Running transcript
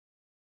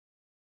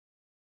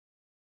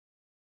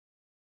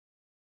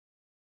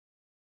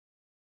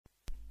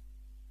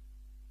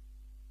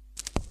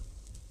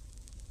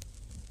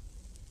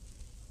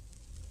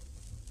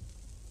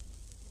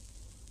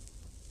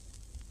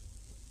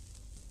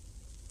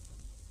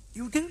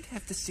You don't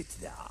have to sit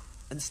there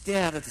and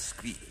stare at a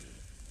screen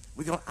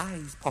with your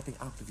eyes popping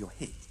out of your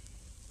head.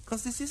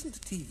 Because this isn't a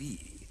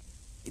TV.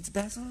 It's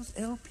Basil's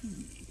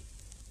LP.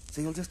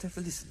 So you'll just have to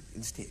listen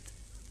instead.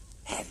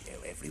 Hello,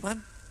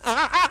 everyone.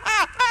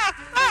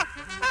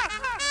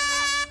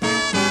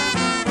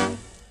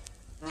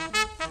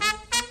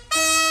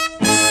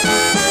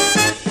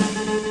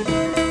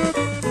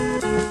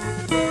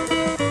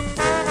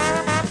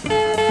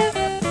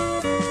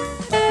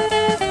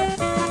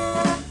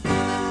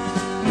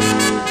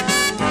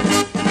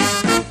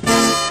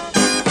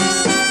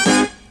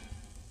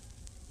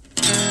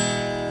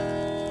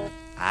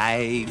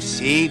 I've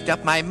saved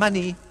up my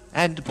money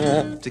and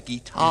bought a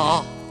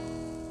guitar.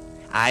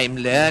 I'm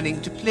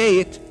learning to play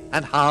it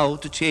and how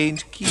to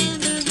change key.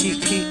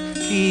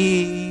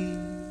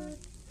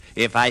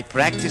 If I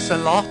practice a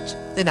lot,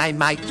 then I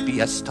might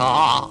be a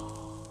star.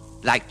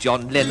 Like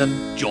John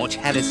Lennon, George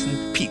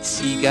Harrison, Pete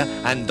Seeger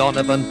and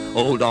Donovan,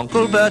 old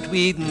Uncle Bert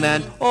Whedon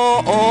and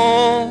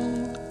all.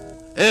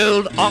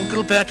 Old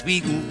Uncle Bert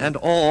Whedon and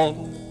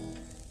all.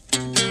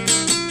 Oh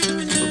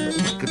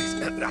my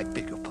goodness, I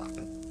beg your pardon.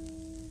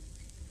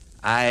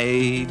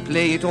 I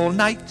play it all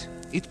night,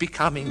 it's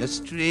becoming a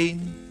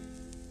strain.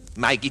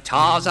 My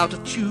guitar's out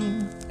of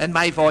tune and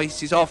my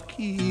voice is off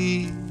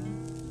key.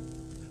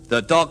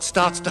 The dog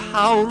starts to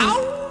howl.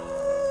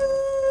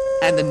 Ow!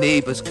 And the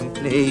neighbors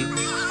complain.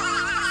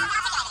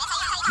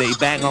 They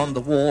bang on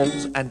the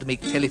walls and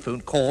make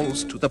telephone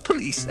calls to the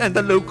police and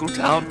the local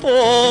town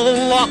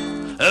hall.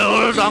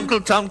 Old Uncle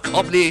Tom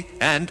Cobley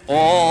and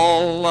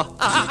all.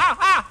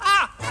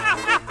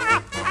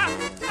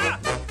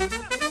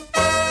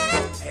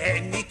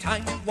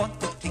 Anytime you want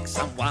to take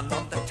someone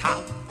on the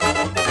town,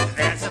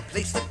 there's a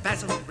place that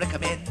Basil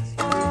recommends.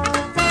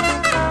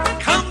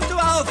 Come to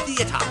our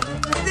theatre,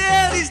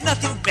 there is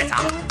nothing better.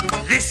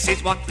 This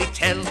is what we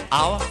tell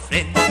our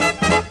friends.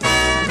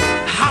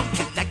 How'd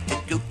you like to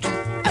go to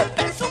a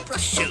Basil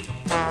Brush show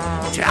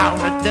down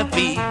at the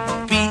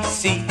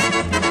BBC?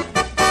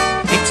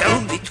 It's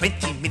only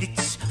 20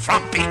 minutes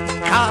from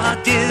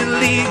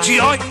Piccadilly.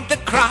 Join the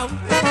crowd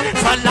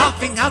for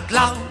laughing out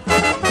loud.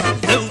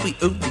 Though we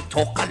only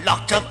talk a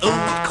lot of old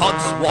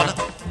codswallop,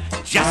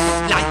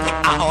 just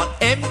like our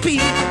MP.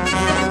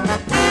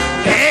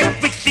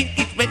 Everything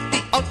is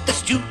ready on the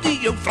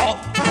studio floor.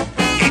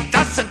 It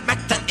doesn't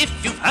matter if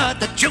you've heard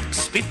the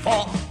jokes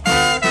before.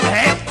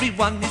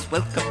 Everyone is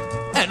welcome,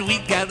 and we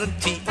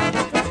guarantee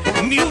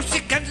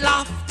music and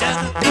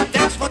laughter, if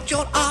that's what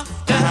you're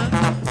after.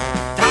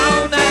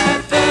 Down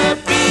at the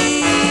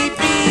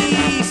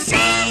BBC.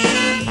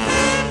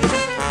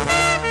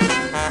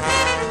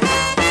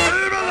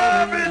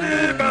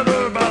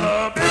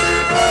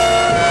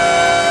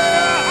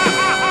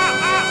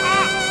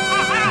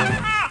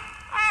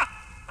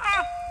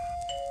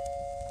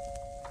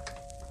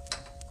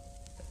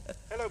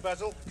 Hello,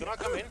 Basil. Can I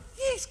come in?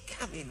 Yes,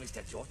 come in,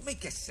 Mr. George.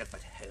 Make yourself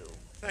at home.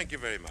 Thank you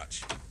very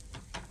much.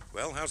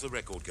 Well, how's the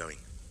record going?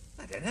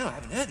 I don't know. I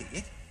haven't heard it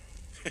yet.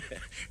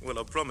 Well,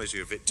 I promise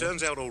you, if it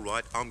turns out all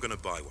right, I'm going to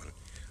buy one.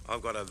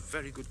 I've got a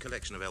very good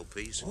collection of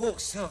LPs. Oh,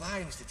 so have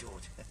I, Mr.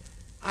 George.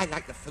 I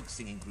like the folk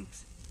singing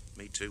groups.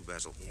 Me too,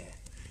 Basil. Yeah.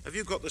 Have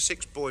you got the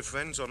 6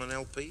 boyfriends on an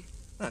LP?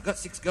 Well, I've got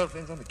 6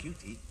 girlfriends on the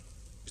QT.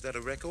 Is that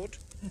a record?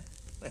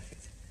 Well,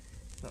 it's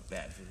not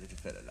bad for a little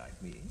fella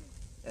like me.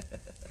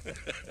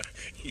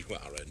 You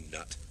are a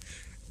nut.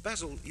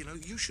 Basil, you know,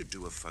 you should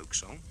do a folk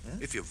song. Huh?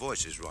 If your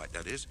voice is right,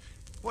 that is.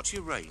 What's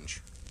your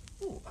range?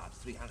 Oh, about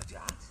 300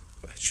 yards.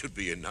 Well, that should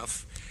be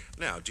enough.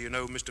 Now, do you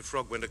know Mr.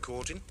 Frog went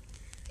a-courting?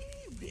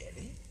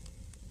 Really?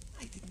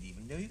 I didn't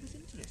even know he was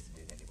interested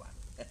in anyone.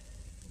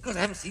 Because I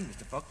haven't seen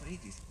Mr. Frog for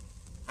ages.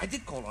 I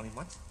did call on him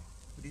once,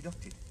 but he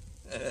knocked it.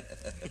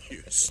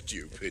 You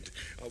stupid.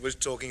 I was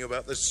talking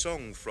about the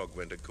song Frog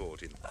went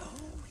a-courting.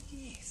 Oh,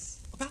 yes.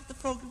 About the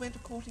frog who went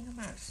a-courting a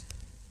mouse.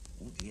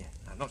 Oh, dear.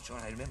 I'm not sure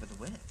I remember the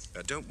words.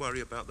 Don't worry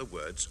about the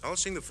words. I'll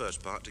sing the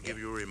first part to give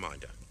you a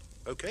reminder.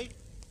 Okay?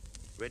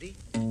 Ready?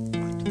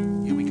 Right.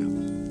 Here we go.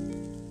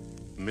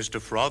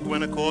 Mr. Frog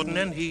went a-courting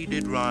and he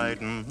did ride.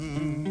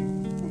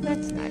 Mm-hmm.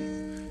 That's nice.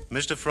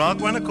 Mr. Frog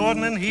went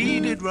a-courting and he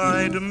did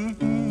ride.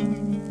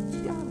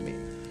 Mm-hmm. Yummy.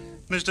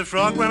 Mr.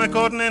 Frog went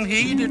a-courting and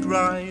he did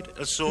ride,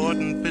 a sword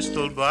and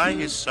pistol by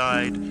his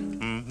side.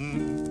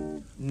 Mm-hmm.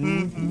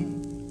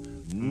 Mm-hmm.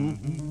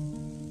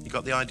 Mm-hmm. You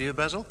got the idea,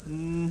 Basil?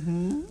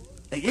 Mm-hmm.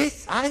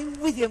 Yes, I'm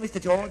with you, Mr.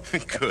 George.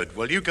 Good.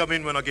 Well, you come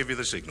in when I give you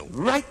the signal.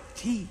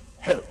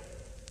 Righty-ho.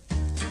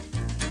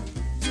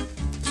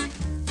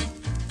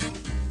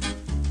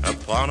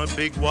 Upon a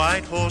big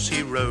white horse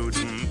he rode.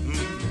 Mm-hmm.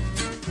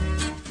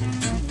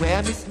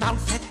 Where Miss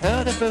Mouse had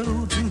heard a bow.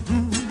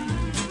 Mm-hmm.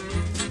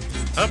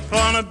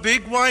 Upon a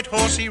big white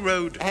horse he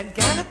rode. And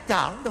galloped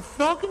down the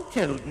Frog and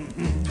Toad.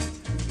 Mm-hmm.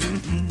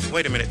 Mm-hmm.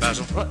 Wait a minute,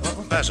 Basil. What?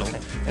 Basil,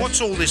 what's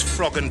all this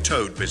frog and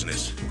toad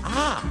business?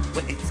 Ah,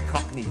 well, it's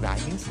Cockney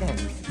rhyming slang,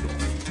 Mr.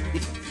 George.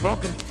 It's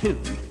Frog and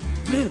Toad.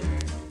 Road.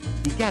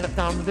 He galloped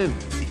down the road,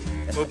 you see.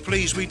 Well,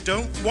 please, we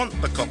don't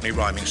want the Cockney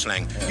rhyming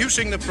slang. You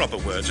sing the proper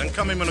words and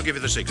come in when I give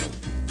you the signal.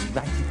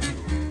 Righty-ho.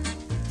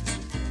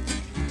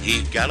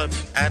 He galloped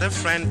at a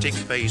frantic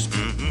pace,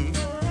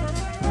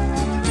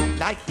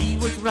 like he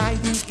was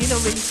riding in a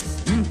race.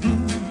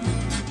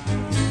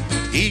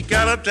 He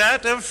galloped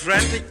at a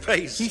frantic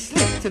pace. He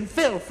slipped and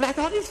fell flat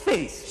on his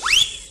face.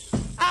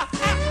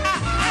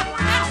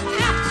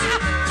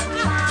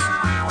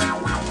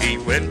 He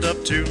went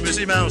up to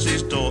Missy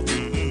Mouse's door.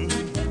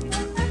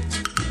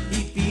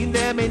 He'd been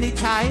there many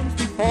times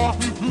before.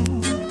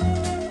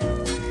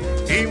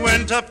 He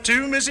went up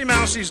to Missy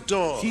Mouse's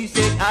door. She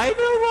said, I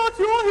know what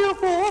you're here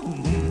for.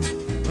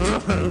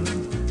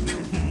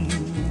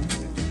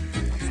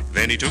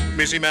 Then he took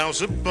Missy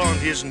Mouse upon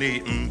his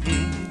knee,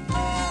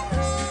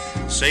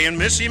 saying,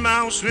 Missy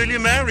Mouse, will you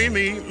marry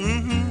me?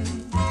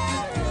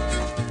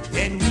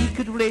 Then we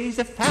could raise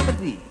a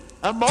family,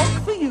 a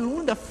monk for you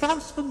and a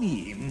frouse for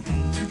me.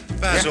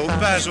 Basil,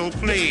 Basil,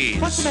 please.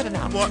 What's the matter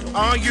now? What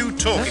are you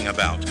talking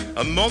about?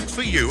 A monk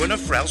for you and a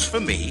frouse for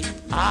me?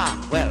 Ah,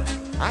 well,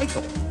 I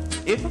thought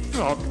if a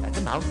frog and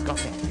a mouse got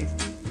married,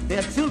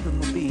 their children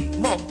would be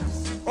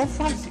monks or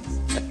frouses.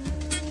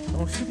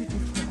 Or should it be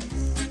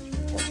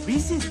fries? Or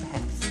fleeces,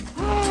 perhaps?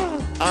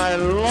 I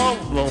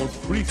love those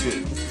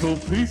fleeces to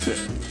pieces.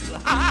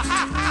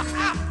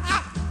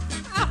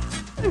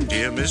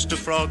 Dear Mr.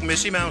 Frog,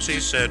 Missy Mouse,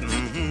 he said,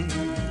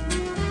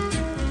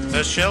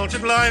 a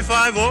sheltered life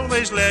I've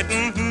always led,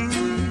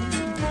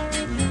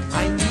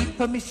 I need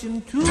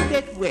permission to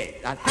get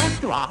wed. I'll have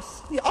to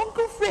ask the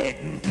Uncle Fred.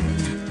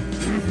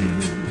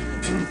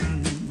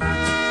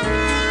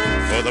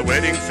 For the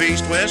wedding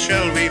feast, where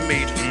shall we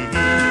meet?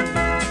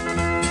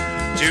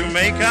 To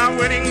make our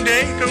wedding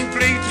day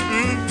complete.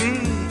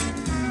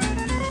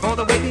 For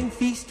the wedding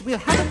feast, we'll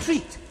have a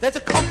treat. There's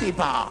a coffee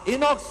bar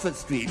in Oxford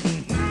Street.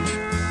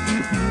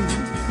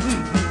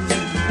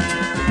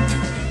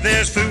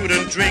 There's food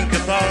and drink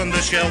upon the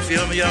shelf,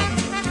 yum yum.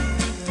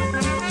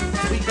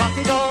 We got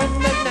it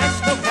on the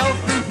National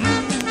Health.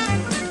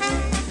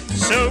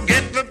 So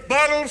get the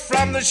bottle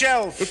from the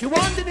shelf. If you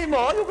want any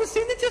more, you can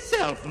sing it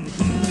yourself.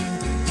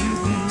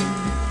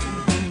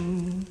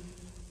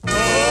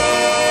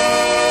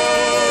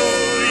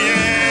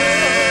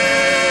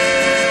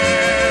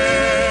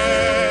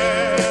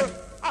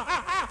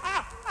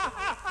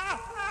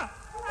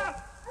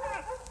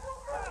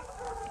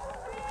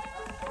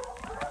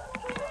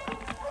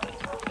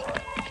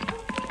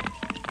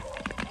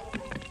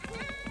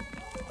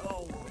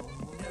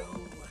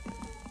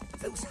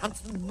 Those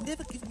huntsmen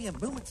never give me a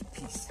moment's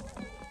peace.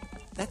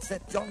 That's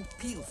that John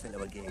Peel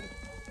fellow again.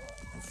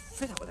 I'm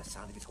fed up with the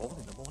sound of his horn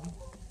in the morning.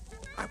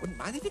 I wouldn't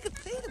mind if he could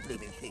play the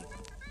blooming thing.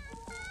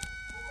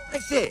 I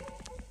say,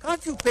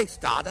 can't you play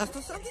Stardust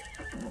or something?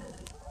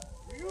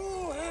 You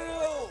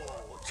hello,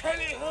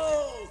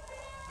 tally-ho,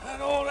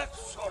 and all that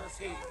sort of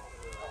thing.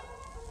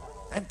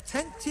 And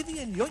Tantivy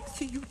and yoink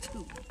to you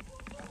too.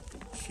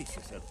 Don't chase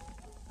yourself.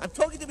 I'm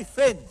talking to my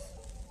friends.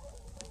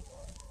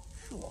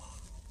 Sure.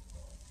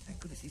 Thank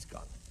goodness he's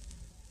gone.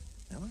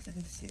 Now what was I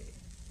going to say?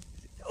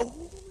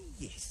 Oh,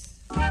 yes.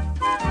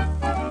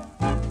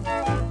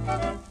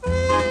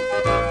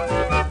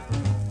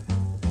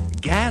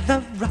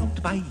 Gather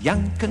round my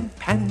young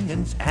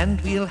companions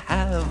and we'll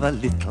have a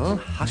little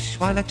hush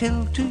while I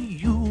tell to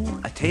you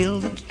a tale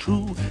that's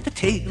true, the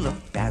tale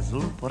of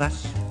Basil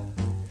Brush.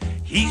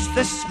 He's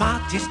the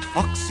smartest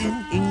fox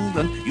in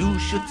England. You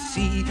should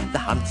see the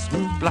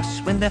huntsmen blush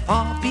when they're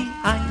far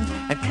behind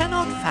and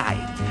cannot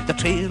find the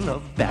trail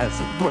of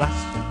Basil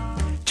Brush.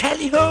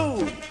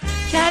 Tally-ho,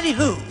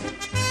 tally-ho,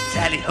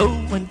 tally-ho,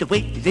 and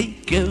away they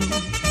go.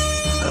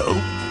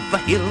 Over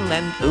hill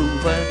and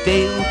over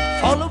dale,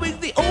 following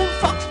the old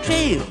fox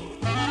trail.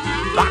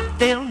 But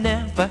they'll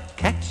never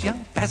catch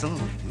young Basil.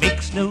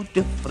 Makes no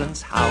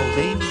difference how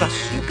they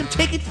rush. You can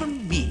take it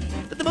from me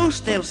that the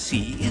most they'll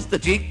see is the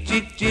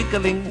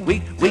jiggling,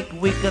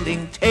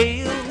 wiggling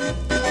tail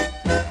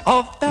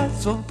of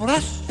Basil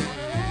Brush.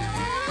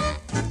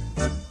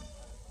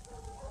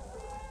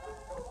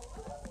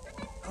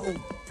 Oh, blow.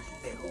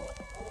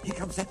 Here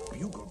comes that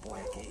bugle boy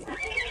again.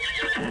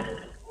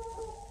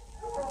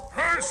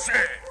 Percy,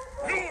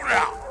 you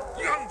now,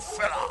 young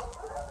fella.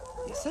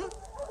 Yes, sir?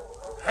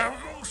 Have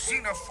you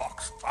seen a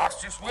fox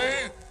pass this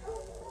way?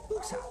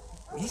 Who, sir?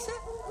 Me, sir?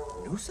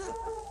 No, sir.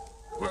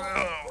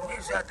 Well,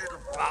 he's that little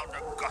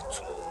bounder got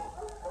to.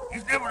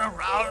 He's never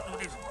around when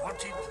he's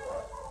wanted.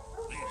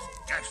 These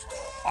dashed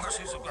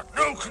foxes have got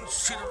no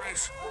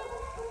consideration.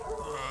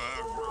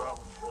 Oh,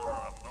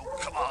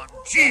 come on,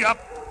 gee up,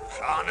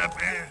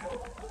 Carnaby.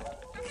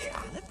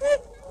 Carnaby?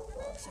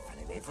 That's a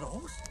funny name for a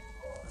horse.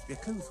 Must be a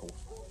clothes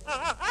horse. A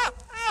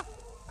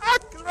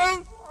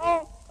clothes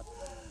horse!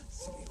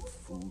 Silly old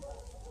fool.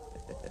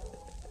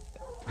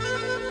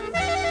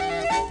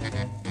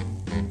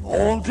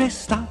 All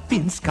dressed up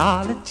in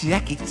scarlet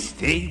jackets,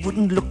 they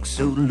wouldn't look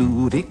so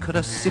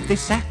ludicrous if they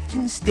sat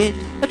instead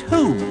at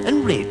home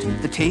and read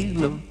the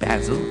tale of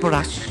Basil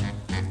Brush.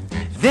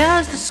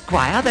 There's the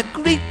squire, that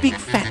great big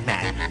fat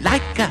man,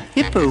 like a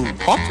hippo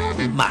hot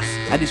on muss,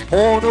 and his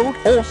poor old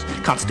horse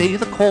can't stay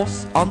the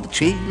course on the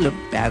trail of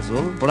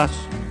Basil Brush.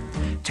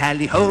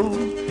 Tally-ho,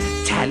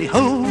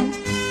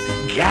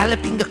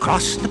 galloping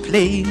across the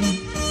plain,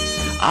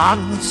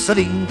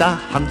 answering the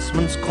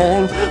huntsman's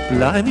call.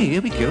 Blimey,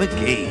 here we go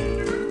again.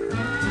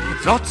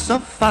 It's lots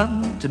of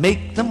fun to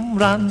make them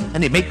run,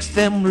 and it makes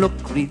them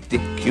look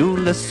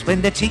ridiculous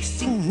when they're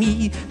chasing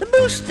me. The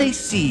most they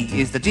see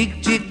is the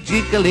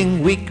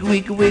jiggling,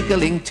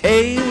 wiggling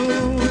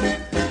tail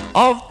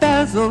of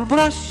Basil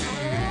Brush.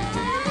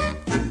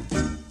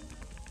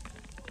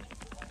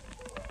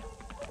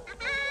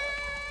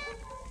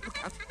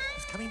 Look out,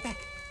 he's coming back.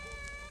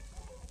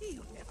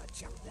 He'll never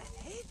jump that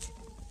hedge.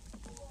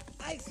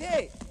 I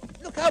say,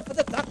 look out for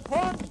the duck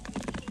pond.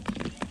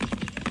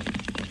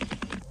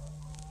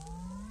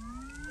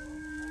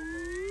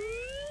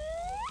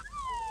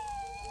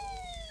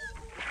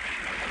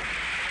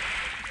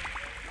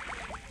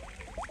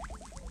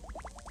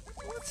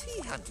 What's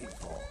he hunting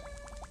for?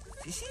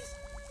 Fishes?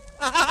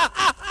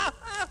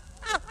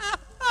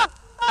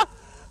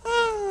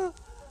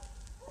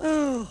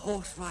 Oh,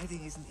 horse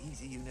riding isn't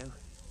easy, you know.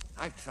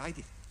 I've tried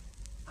it.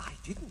 I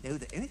didn't know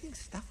that anything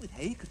stuffed with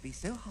hay could be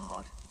so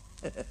hard.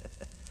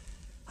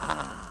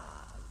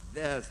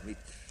 There's me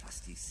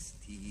trusty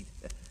steed.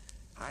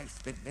 I've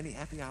spent many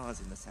happy hours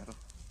in the saddle,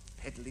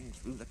 pedaling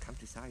through the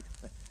countryside.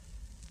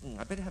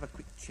 I better have a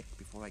quick check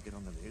before I get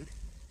on the road.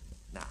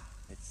 Now,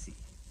 let's see.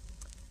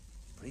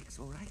 Brakes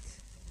all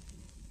right?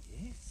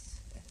 Yes.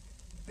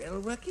 Bell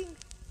working?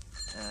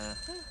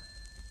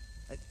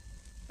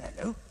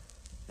 Hello?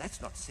 That's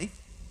not safe.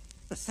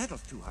 The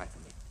saddle's too high for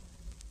me.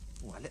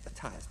 Oh, I let the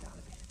tires down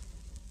a bit.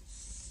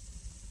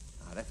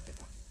 That's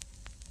better.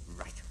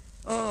 Right.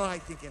 Oh, I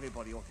think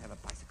everybody ought to have a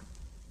bicycle.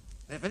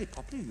 They're very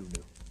popular, you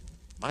know.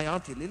 My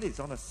Auntie Lily's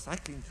on a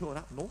cycling tour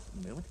up north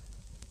at the moment,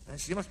 and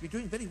she must be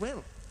doing very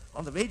well.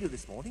 On the radio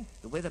this morning,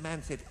 the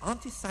weatherman said,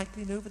 Auntie's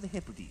cycling over the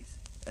Hebrides.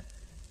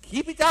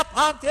 Keep it up,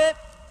 Auntie!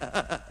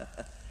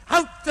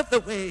 Out of the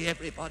way,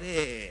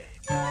 everybody!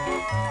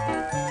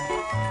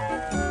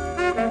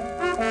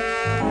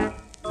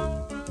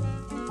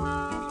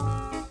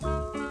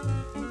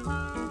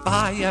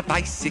 Buy a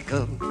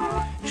bicycle,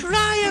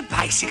 try a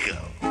bicycle.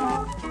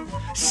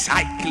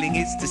 Cycling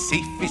is the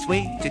safest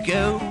way to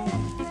go.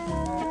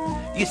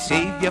 You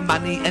save your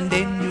money and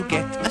then you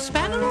get a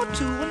spanner or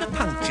two and a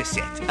puncture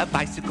set. A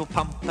bicycle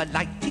pump, a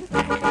lighting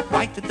pack,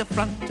 white at the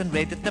front and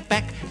red at the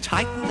back.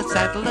 Tighten the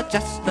saddle,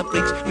 adjust the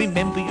brakes.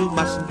 Remember you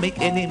mustn't make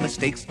any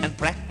mistakes, and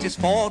practice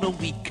for a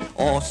week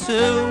or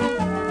so.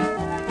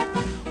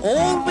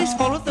 Always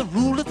follow the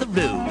rule of the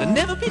road and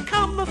never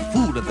become a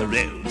fool of the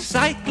road.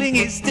 Cycling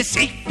is the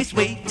safest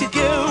way to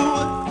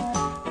go.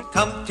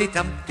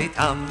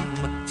 Tum-ti-tum-ti-tum,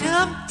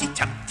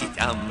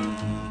 tum-ti-tum-ti-tum,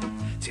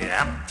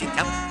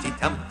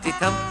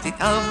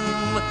 tum-ti-tum-ti-tum-ti-tum-ti-tum.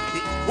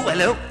 Oh,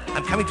 hello,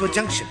 I'm coming to a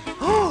junction.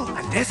 Oh,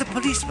 and there's a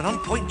policeman on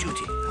point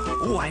duty.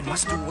 Oh, I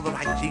must do all the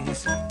right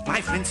things. My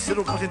friend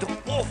Cyril got into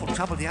awful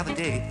trouble the other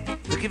day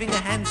for giving a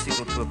hand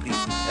signal to a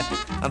policeman.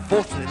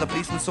 Unfortunately, the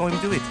policeman saw him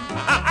do it.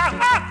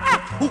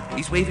 Oh,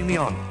 he's waving me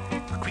on.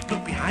 A quick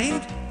look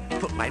behind,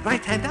 put my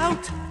right hand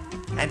out,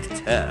 and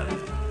turn.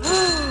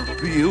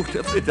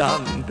 Beautifully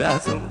done,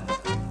 Basil.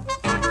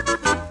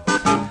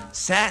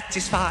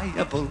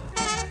 Satisfiable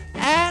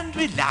and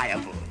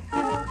reliable.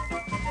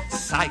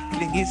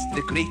 Cycling is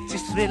the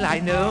greatest thrill I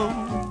know.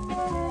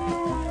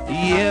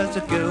 Years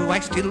ago, I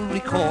still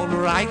recall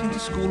riding to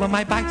school on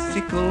my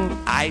bicycle.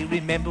 I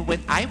remember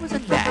when I was a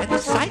lad,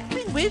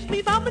 cycling with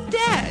me mum and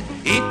dad.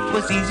 It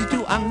was easy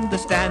to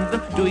understand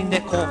them doing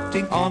their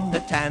courting on the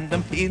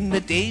tandem in the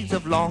days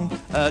of long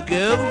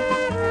ago.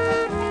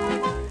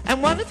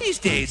 And one of these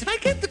days, if I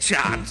get the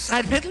chance,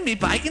 I'd pedal me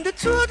bike in the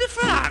Tour de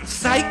France.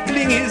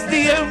 Cycling is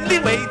the only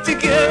way to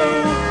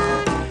go.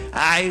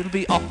 I'll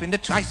be off in the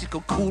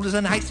tricycle, cool as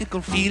an icicle,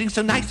 feeling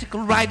so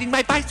icicle, riding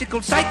my bicycle.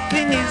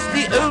 Cycling is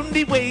the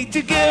only way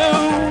to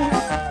go.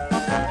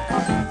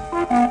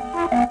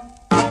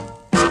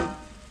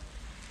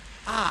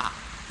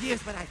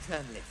 Here's where I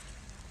turn left.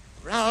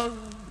 Round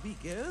we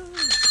go.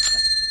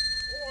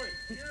 Oi,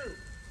 you!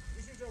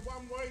 This is a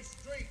one-way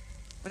street.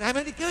 But I'm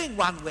only going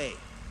one way.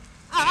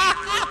 I'm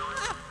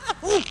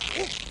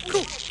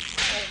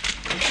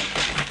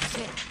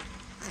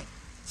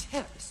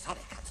terribly sorry,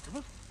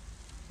 Constable.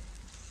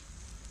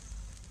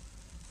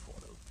 Poor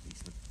old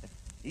policeman.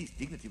 His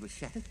dignity was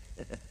shattered.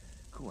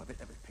 Cool, I bet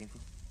that was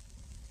painful.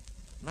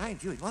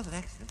 Mind you, it was an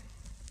accident.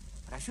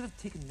 But I should have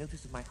taken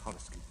notice of my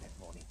horoscope that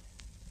morning.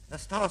 The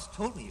stars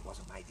told me it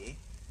wasn't my day.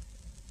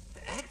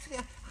 But actually,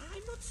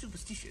 I'm not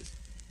superstitious.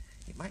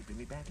 It might bring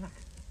me bad luck.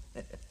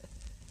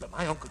 But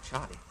my Uncle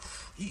Charlie,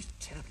 he's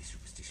terribly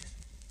superstitious.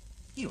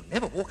 He'll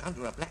never walk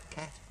under a black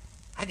cat,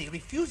 and he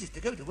refuses to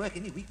go to work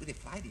any week with a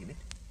Friday in it.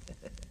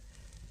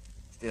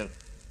 Still,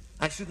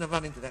 I shouldn't have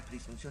run into that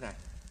policeman, should I?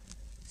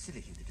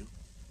 Silly thing to do.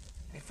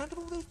 And in front of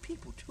all those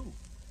people, too.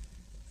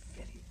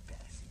 Very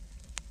embarrassing.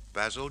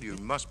 Basil, you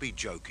must be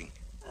joking.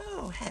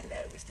 Oh,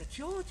 hello, Mr.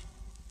 George.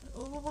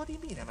 Oh, what do you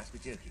mean I must be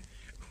joking?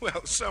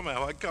 Well,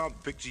 somehow I can't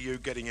picture you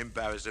getting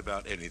embarrassed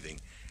about anything.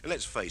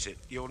 Let's face it,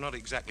 you're not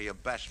exactly a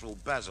bashful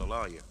Basil,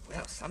 are you?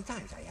 Well,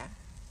 sometimes I am.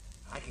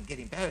 I can get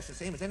embarrassed the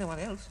same as anyone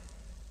else.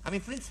 I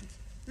mean, for instance,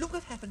 look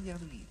what happened the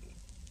other evening.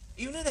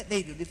 You know that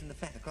lady who lives in the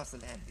flat across the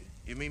landing?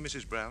 You mean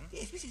Mrs. Brown?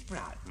 Yes, Mrs.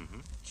 Brown. Mm-hmm.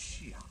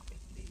 Charming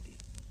lady.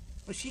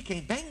 Well, she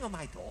came banging on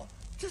my door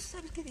just as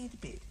I was getting into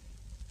bed.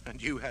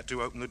 And you had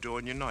to open the door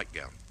in your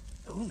nightgown?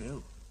 Oh,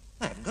 no.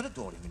 I haven't got a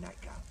door in my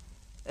nightgown.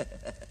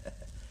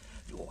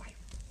 Oh, I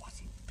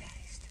was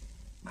embarrassed.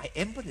 My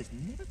emperor has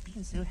never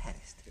been so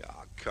harassed.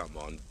 Ah, come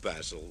on,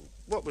 Basil.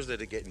 What was there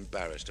to get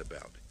embarrassed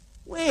about?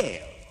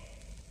 Well,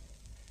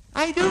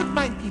 I don't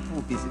mind people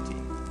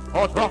visiting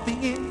or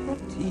dropping in for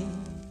tea,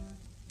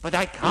 but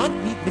I can't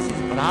meet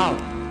Mrs. Brown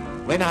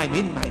when I'm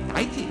in my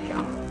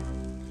nightgown.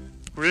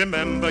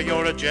 Remember,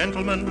 you're a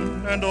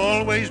gentleman, and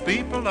always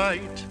be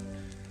polite.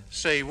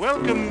 Say,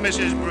 welcome,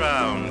 Mrs.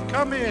 Brown.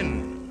 Come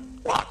in.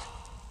 What?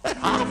 At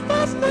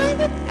 9:30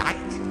 at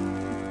night?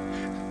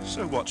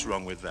 So what's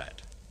wrong with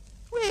that?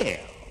 Well,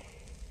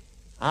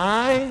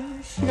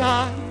 I'm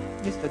shy,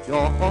 Mr.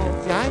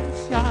 George, I'm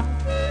shy.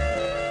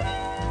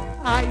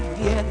 I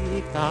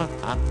really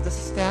can't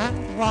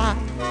understand why.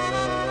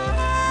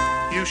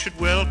 You should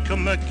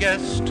welcome a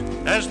guest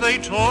as they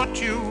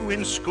taught you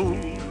in school.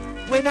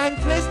 When I'm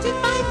dressed in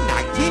my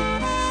nightie,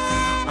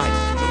 I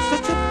feel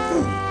such a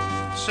fool.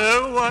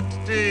 So what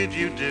did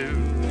you do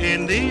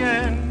in the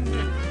end?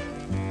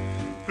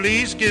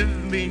 Please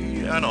give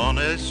me an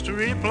honest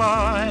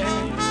reply.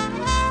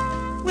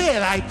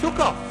 Well, I took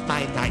off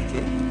my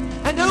nightie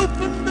and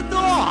opened the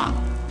door.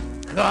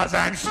 'Cause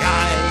I'm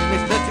shy,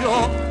 Mr.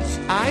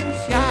 George, I'm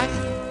shy.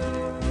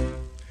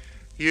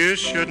 You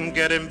shouldn't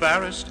get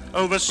embarrassed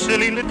over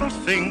silly little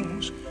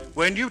things.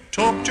 When you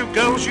talk to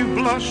girls, you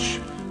blush.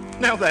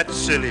 Now that's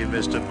silly,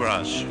 Mr.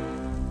 Brush.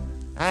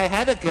 I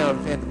had a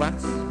girlfriend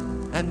once,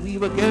 and we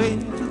were going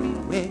to be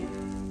wed.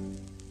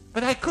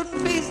 But I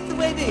couldn't face the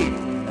wedding,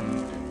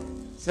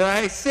 so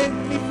I sent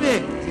me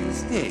friends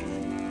instead.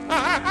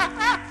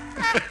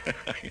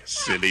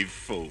 Silly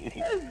fool.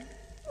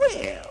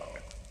 Well,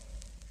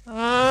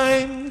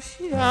 I'm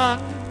shy,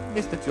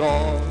 Mr.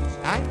 George,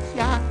 I'm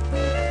shy.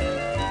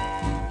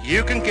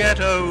 You can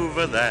get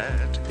over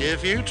that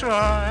if you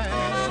try.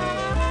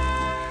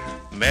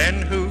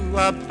 Men who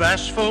are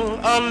bashful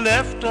are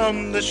left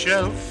on the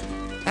shelf.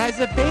 As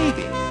a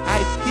baby,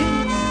 I've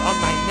been on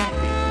my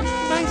nappy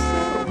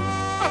myself.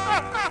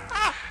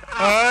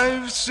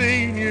 I've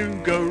seen you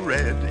go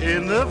red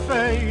in the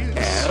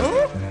face.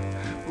 Oh?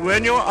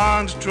 When your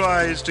aunt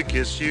tries to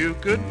kiss you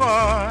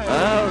goodbye.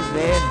 Oh,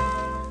 then.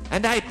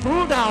 And I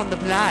pull down the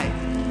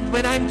blind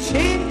when I'm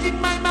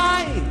changing my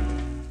mind.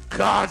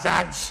 'Cause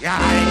I'm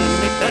shy,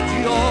 Mr.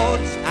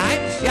 George,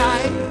 I'm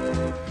shy.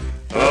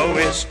 Oh,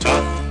 it's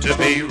tough to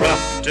be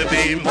rough, to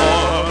be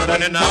more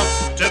than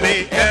enough, to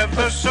be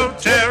ever so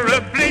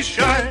terribly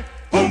shy.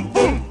 Boom,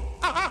 boom.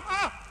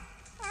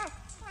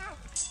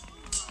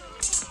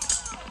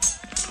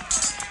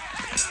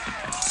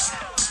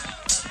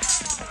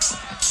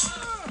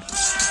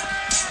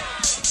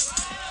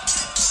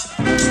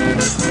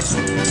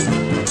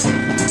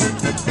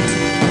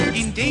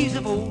 In days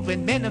of old,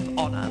 when men of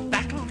honor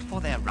battled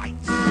for their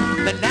rights,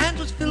 the land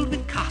was filled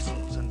with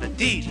castles and the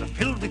days were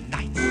filled with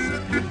knights.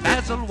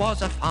 Basil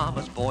was a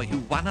farmer's boy who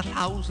won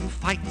 1,000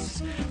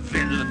 fights.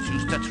 Villains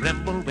used to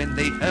tremble when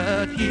they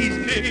heard his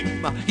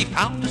name. He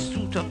found a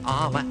suit of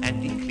armor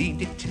and he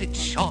cleaned it till it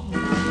shone.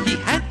 He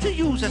had to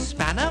use a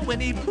spanner when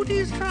he put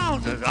his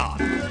trousers on.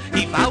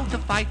 He vowed to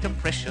fight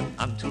oppression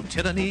until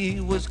tyranny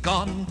was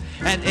gone.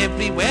 And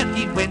everywhere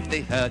he went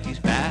they heard his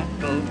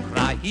battle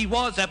cry. He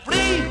was a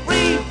brave,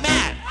 brave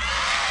man.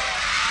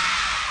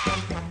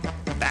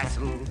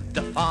 Basil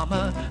De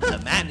Farmer, a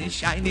man in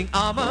shining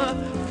armor,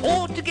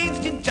 fought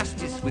against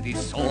injustice with his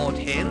sword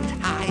held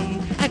high.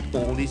 And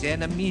all his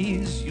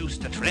enemies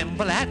used to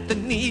tremble at the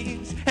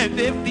knees. And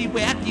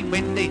everywhere he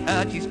went they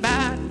heard his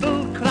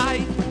battle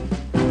cry.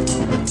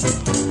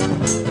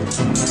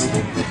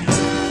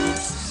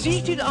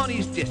 Seated on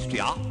his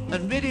destrier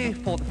and ready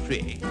for the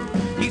fray,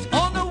 his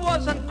honor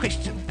was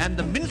unquestioned and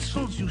the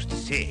minstrels used to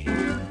say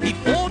he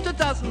fought a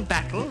dozen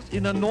battles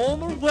in a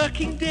normal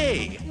working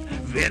day.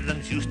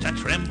 Villains used to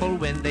tremble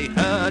when they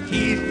heard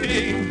his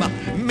name.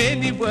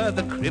 Many were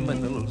the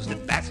criminals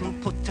that Basil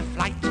put to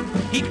flight.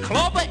 He'd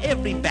clobber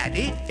every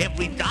baddie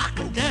every dark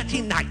and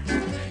dirty night.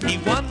 He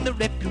won the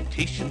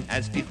reputation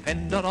as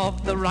defender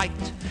of the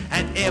right.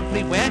 And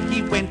everywhere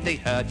he went they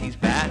heard his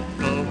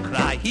battle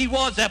cry. He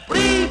was a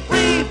brave,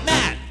 brave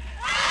man.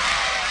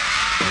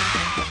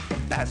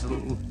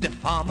 Basil De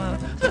Farmer,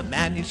 the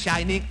man in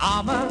shining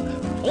armor,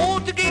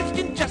 fought against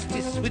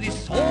injustice with his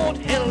sword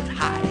held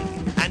high.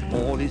 And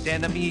all his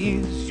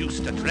enemies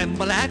used to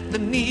tremble at the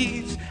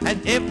knees.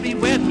 And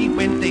everywhere he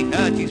went they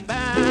heard his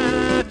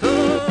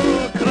battle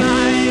cry.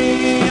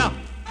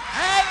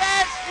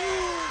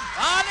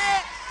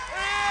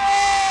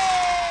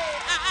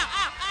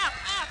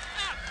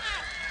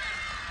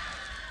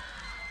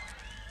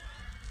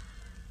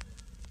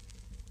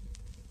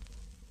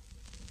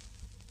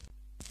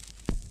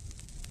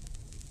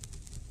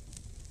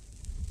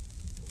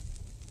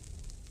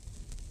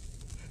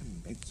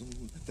 Basil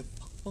the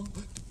Farmer,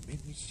 the man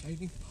in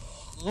shining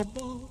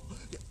armor.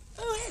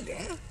 Oh,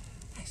 hello.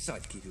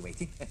 Sorry to keep you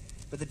waiting.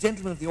 but the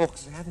gentlemen of the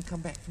orchestra haven't come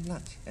back from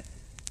lunch.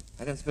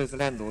 I don't suppose the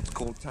landlord's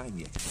called time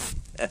yet.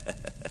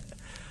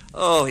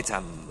 Oh, it's a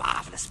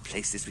marvellous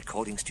place, this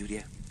recording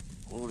studio.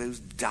 All those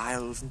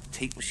dials and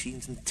tape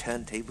machines and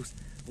turntables.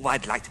 Oh,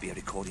 I'd like to be a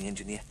recording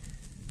engineer.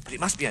 But it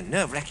must be a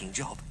nerve-wracking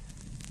job,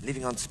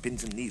 living on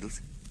spins and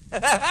needles.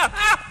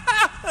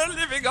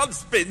 Living on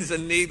spins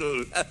and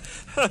needles.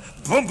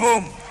 Boom,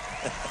 boom.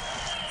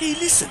 Hey,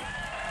 listen.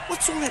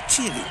 What's all that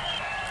cheering?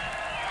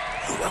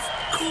 Oh, of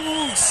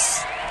course.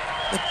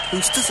 The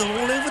posters are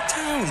all over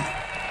town.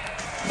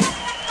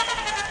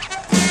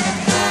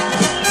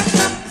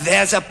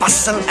 There's a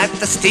bustle at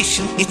the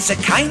station. It's a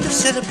kind of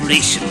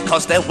celebration,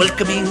 'cause they're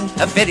welcoming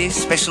a very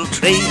special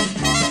train.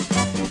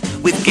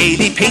 With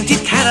gaily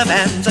painted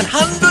caravans and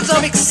hundreds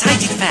of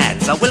excited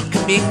fans are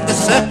welcoming the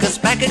circus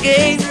back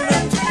again.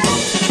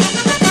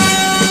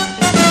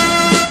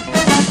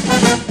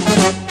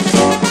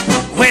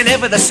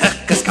 Whenever the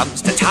circus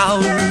comes to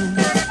town,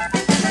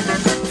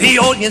 the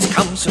audience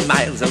comes from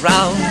miles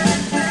around.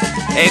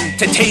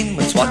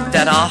 Entertainment's what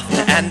they're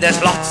after, and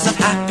there's lots of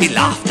happy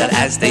laughter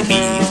as they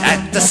meet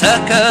at the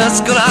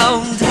circus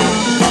ground.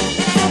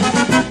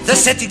 The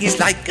setting is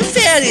like a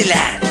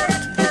fairyland.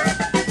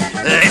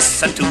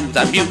 Listen to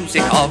the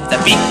music of the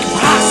big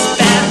brass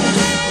band.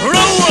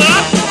 Roll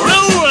up,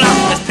 roll up.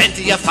 There's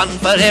plenty of fun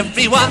for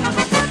everyone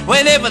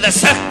whenever the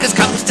circus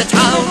comes to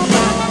town.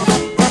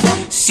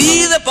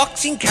 See the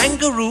boxing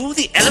kangaroo,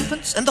 the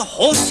elephants and the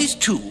horses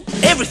too.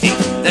 Everything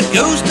that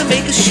goes to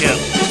make a show.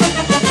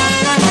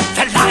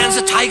 The lions,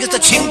 the tigers, the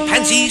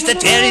chimpanzees, the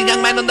daring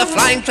young man on the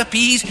flying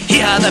trapeze.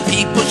 Hear the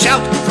people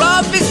shout,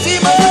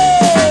 bravissimo!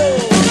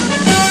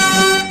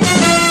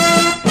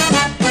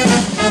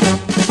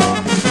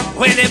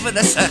 Whenever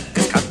the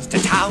circus comes to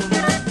town,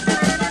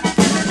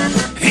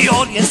 the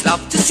audience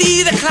love to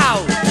see the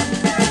clown.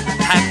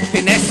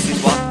 Happiness is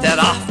what they're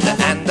after,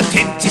 and the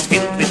tent is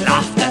filled with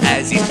laughter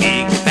as his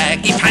big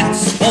baggy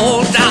pants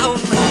fall down.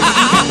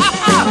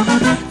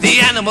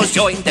 The animals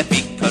join the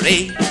big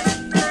parade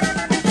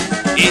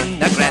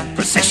in a grand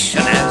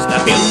procession as the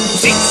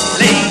music's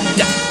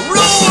played.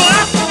 Roll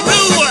up,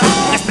 roll up.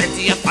 There's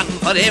plenty of fun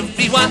for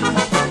everyone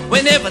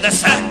whenever the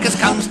circus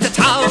comes to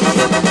town.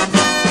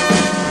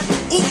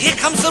 Oh, here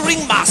comes the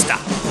ringmaster.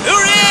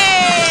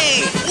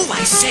 Hooray! Oh,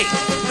 I say,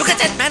 look at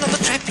that man on the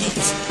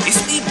trapeze.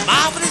 Isn't he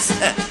marvellous?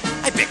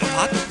 I beg your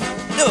pardon.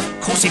 No,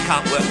 of course he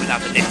can't work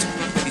without a net.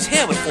 His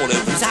hair would fall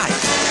over his eyes.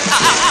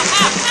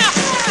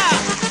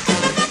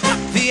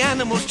 The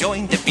animals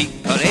join the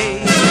big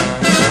parade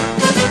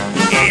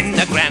in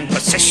a grand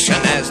procession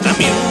as the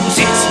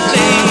music's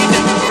played.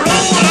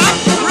 Roll up,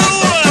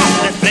 roll up.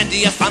 There's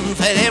plenty of fun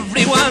for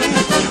everyone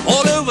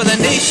all over the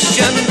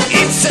nation.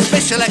 It's a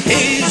special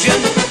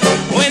occasion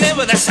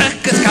whenever the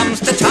circus comes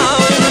to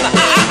town.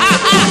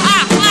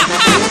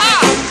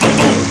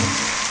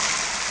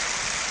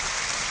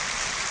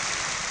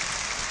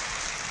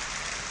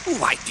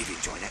 Oh, I did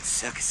enjoy that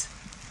circus.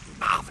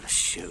 Marvellous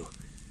show.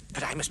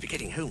 But I must be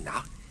getting home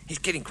now. It's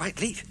getting quite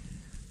late.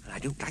 And I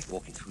don't like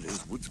walking through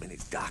those woods when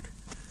it's dark.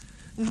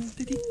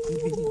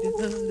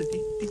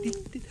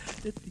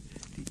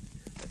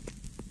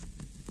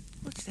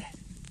 What's that?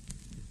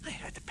 I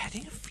heard the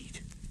padding of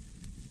feet.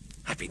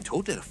 I've been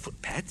told there are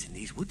footpads in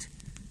these woods.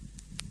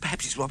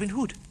 Perhaps it's Robin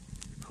Hood.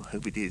 Oh, I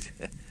hope it is.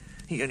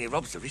 He only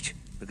robs the rich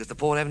because the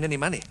poor haven't any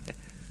money.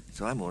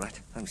 So I'm all right.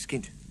 I'm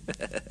skint.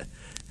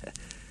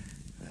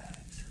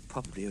 It's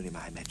probably only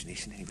my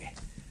imagination anyway.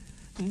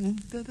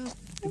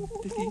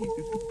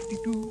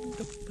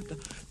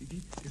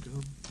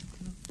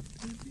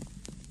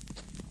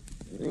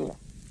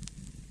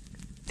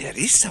 There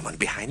is someone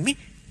behind me.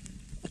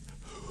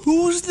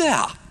 Who's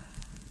there?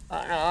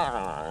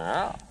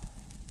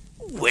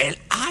 Well,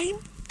 I'm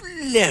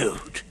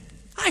blowed.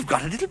 I've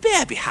got a little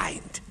bear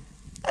behind.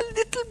 A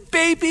little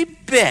baby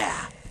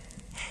bear.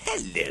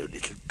 Hello,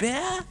 little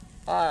bear.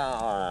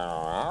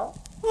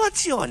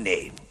 What's your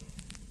name?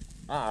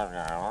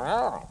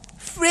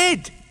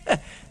 Fred.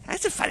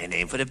 That's a funny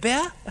name for a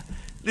bear.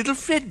 Little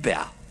Fred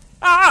Bear.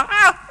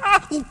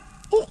 I'm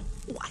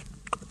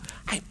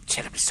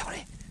terribly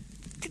sorry.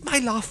 Did my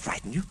laugh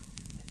frighten you?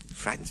 It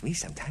frightens me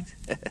sometimes.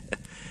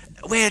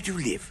 Where do you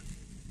live?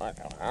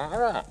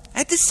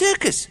 At the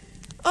circus.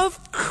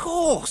 Of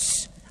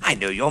course. I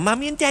know your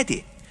mummy and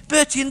daddy.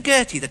 Bertie and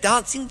Gertie, the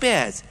dancing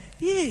bears.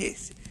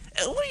 Yes.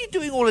 What are you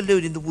doing all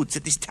alone in the woods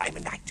at this time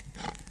of night?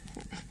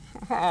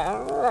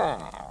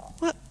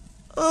 What?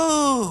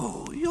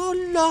 Oh, you're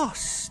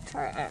lost.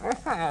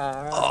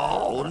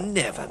 Oh,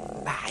 never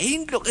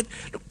mind. Look,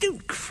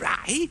 don't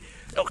cry.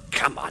 Oh,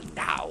 come on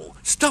now.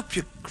 Stop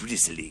your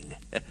grizzling.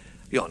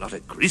 You're not a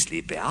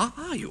grizzly bear,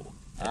 are you?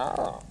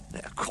 Oh.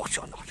 Of course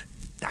you're not.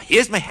 Now,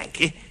 here's my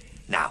hanky.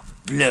 Now,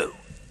 blow.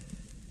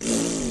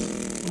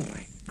 Oh,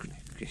 my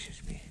goodness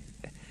gracious me.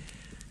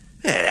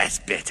 That's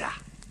better.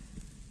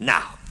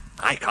 Now,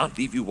 I can't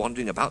leave you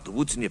wandering about the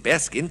woods in your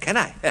bearskin, can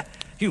I?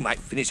 You might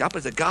finish up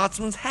as a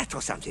guardsman's hat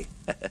or something.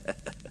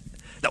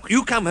 Look,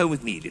 you come home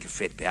with me, little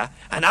Fred Bear,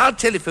 and I'll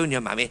telephone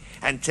your mummy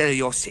and tell her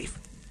you're safe.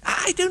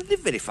 I don't live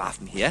very far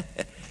from here.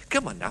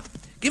 Come on now.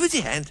 Give us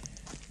your hand.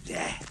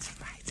 That's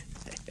right.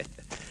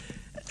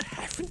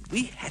 Haven't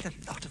we had a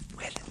lot of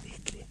weather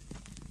lately?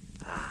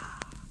 Ah,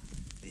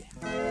 there.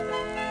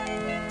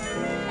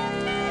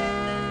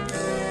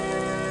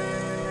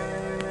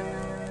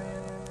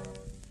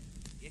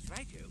 Yes,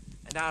 right, Joe.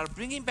 And I'll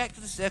bring him back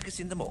to the circus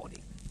in the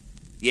morning.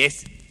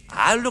 Yes,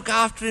 I'll look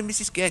after him,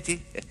 Mrs.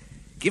 Gertie.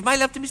 Give my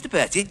love to Mr.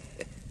 Bertie.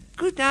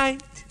 Good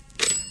night.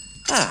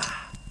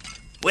 Ah,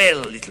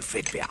 well, little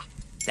Fredbear,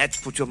 that's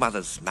put your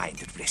mother's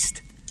mind at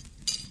rest.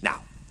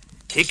 Now,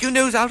 take your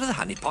nose out of the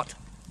honey pot.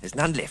 There's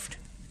none left.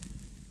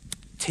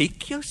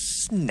 Take your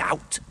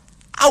snout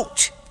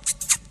out.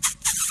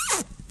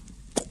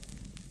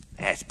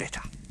 That's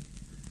better.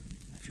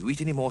 If you eat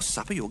any more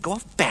supper, you'll go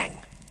off bang.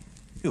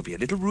 You'll be a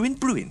little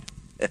ruined bruin.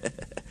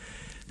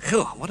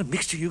 Oh, what a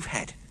mixture you've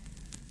had.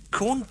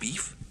 Corned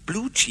beef,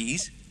 blue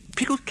cheese,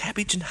 pickled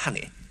cabbage and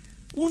honey,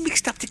 all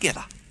mixed up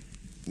together.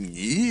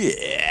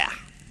 Yeah.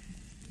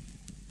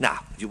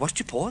 Now, have you washed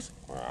your paws?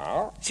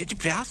 Said your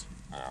prayers?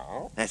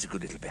 That's a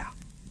good little bear.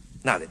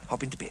 Now then,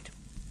 hop into bed.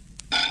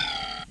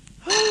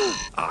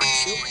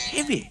 Aren't you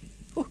heavy?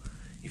 Oh,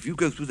 if you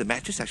go through the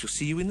mattress, I shall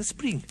see you in the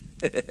spring.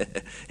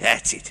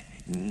 That's it.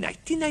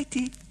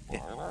 Nighty-nighty.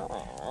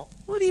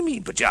 What do you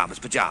mean, pajamas,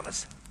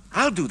 pajamas?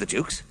 I'll do the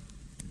jokes.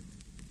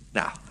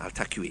 Now, I'll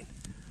tuck you in.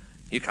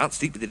 You can't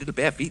sleep with your little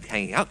bare feet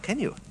hanging out, can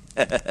you?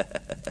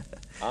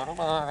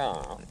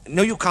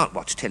 No, you can't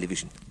watch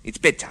television. It's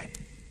bedtime.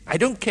 I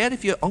don't care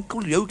if your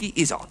Uncle Yogi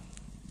is on.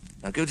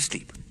 Now go to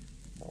sleep.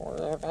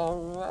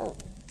 Tell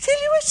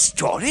you a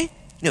story?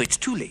 No, it's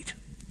too late.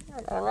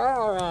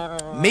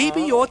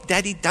 Maybe your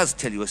daddy does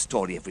tell you a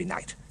story every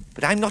night,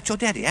 but I'm not your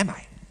daddy, am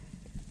I?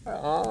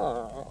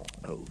 Oh,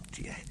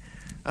 dear.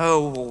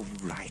 Oh, all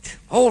right.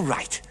 All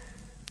right.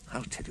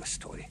 I'll tell you a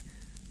story.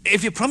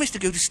 If you promise to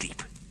go to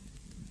sleep.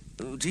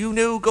 Do you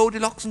know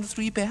Goldilocks and the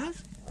Three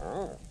Bears?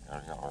 What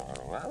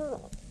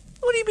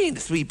do you mean, the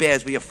three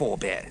bears were your four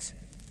bears?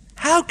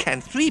 How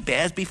can three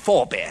bears be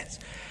four bears?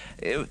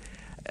 I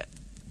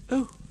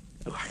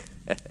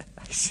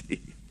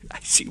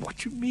see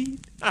what you mean.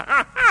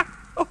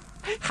 Oh,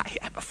 I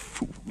am a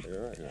fool.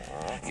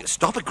 You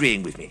stop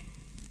agreeing with me.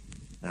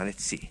 Now,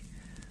 let's see.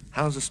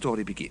 How's the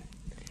story begin?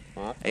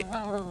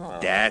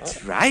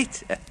 That's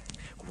right.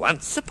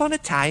 Once upon a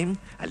time,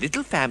 a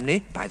little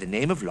family by the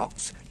name of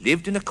Locks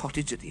lived in a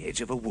cottage at the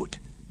edge of a wood.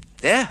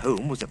 Their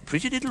home was a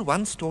pretty little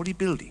one-story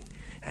building,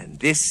 and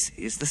this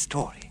is the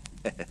story.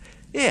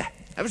 Yeah,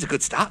 that was a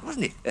good start,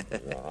 wasn't it?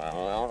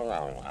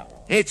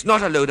 It's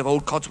not a load of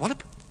old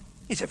codswallop.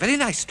 It's a very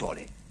nice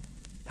story.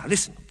 Now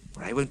listen,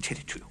 or I won't tell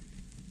it to you.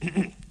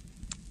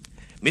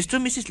 Mr.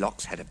 and Mrs.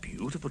 Locks had a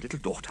beautiful little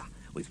daughter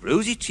with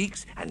rosy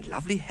cheeks and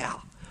lovely hair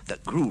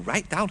that grew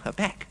right down her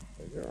back.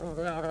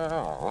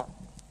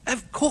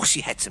 Of course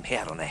she had some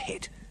hair on her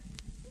head.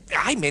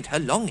 I meant her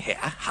long hair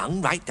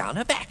hung right down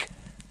her back.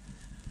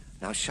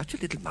 Now shut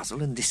your little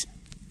muzzle and listen.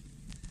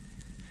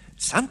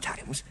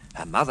 Sometimes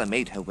her mother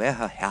made her wear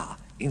her hair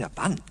in a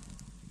bun,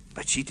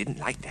 but she didn't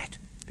like that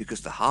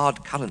because the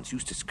hard currents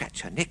used to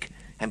scratch her neck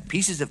and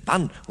pieces of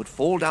bun would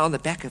fall down the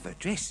back of her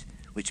dress,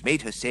 which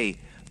made her say,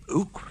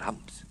 "Oh,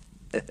 crumbs."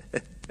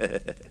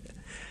 The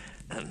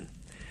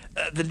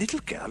little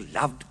girl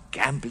loved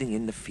gambling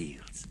in the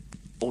fields,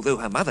 although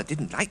her mother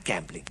didn't like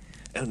gambling,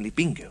 only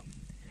bingo.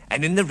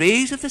 And in the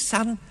rays of the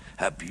sun,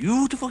 her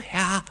beautiful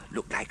hair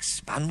looked like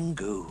spun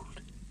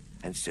gold.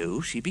 And so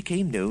she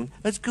became known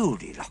as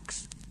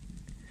Goldilocks.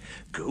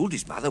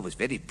 Goldie's mother was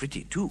very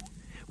pretty too,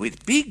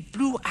 with big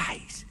blue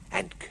eyes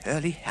and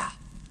curly hair.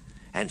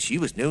 And she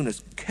was known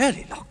as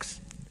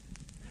Curlylocks.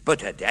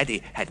 But her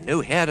daddy had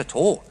no hair at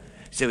all,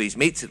 so his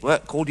mates at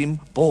work called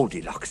him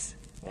Baldylocks.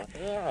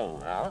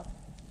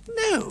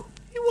 No,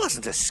 he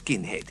wasn't a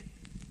skinhead.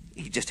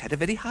 He just had a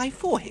very high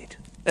forehead.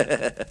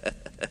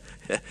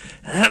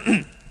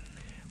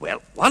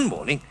 Well, one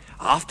morning,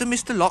 after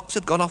Mr. Locks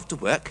had gone off to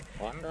work...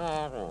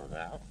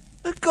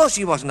 Of course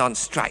he wasn't on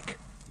strike.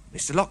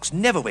 Mr. Locks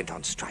never went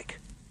on strike.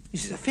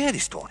 This is a fairy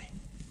story.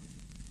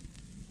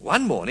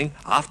 One morning,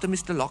 after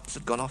Mr. Locks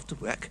had gone off to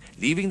work,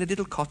 leaving the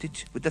little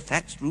cottage with the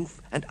thatched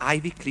roof and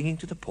ivy clinging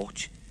to the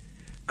porch,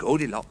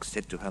 Goldilocks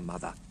said to her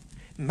mother,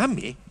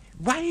 "Mummy,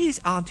 why is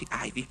Auntie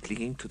Ivy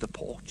clinging to the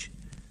porch?"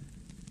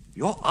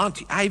 "Your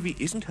Auntie Ivy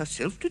isn't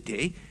herself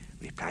today,"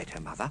 replied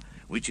her mother,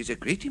 "which is a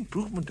great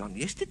improvement on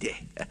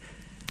yesterday.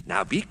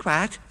 Now be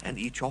quiet and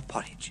eat your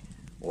porridge,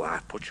 or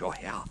I'll put your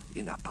hair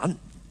in a bun."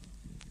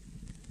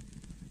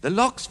 The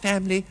Locks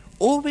family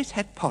always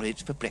had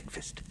porridge for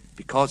breakfast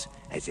because,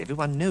 as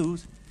everyone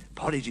knows,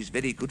 porridge is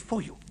very good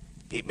for you.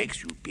 It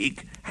makes you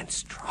big and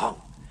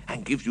strong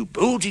and gives you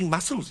bulging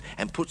muscles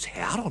and puts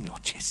hair on your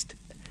chest.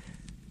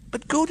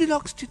 But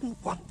Goldilocks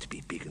didn't want to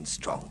be big and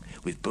strong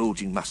with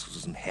bulging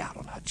muscles and hair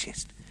on her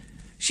chest.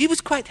 She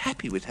was quite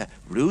happy with her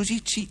rosy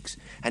cheeks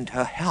and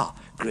her hair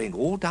growing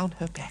all down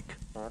her back.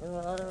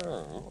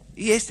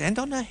 Yes, and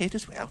on her head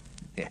as well.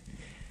 Yeah.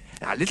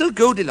 Now, little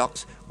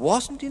Goldilocks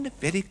wasn't in a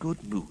very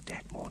good mood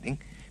that morning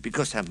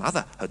because her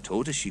mother had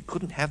told her she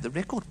couldn't have the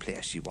record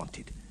player she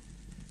wanted.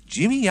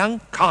 "Jimmy Young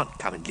can't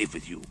come and live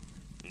with you,"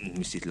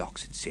 Mrs.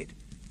 Lox had said.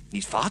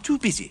 "He's far too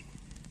busy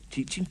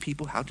teaching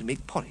people how to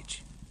make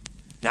porridge.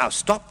 Now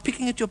stop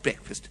picking at your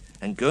breakfast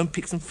and go and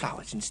pick some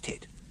flowers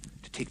instead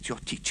to take to your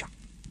teacher."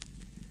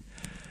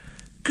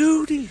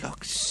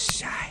 Goldilocks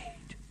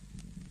sighed.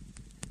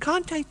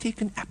 "Can't I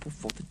take an apple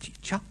for the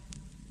teacher?"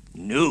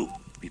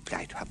 "No,"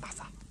 replied her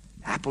mother.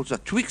 "Apples are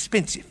too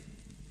expensive.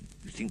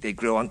 You think they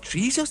grow on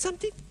trees or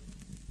something?"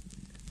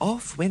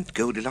 Off went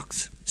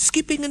Goldilocks,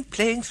 skipping and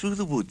playing through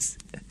the woods.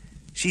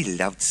 She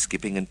loved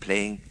skipping and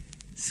playing,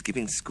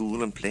 skipping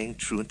school and playing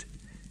truant.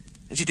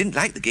 And she didn't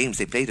like the games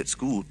they played at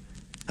school.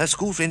 Her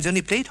school friends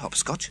only played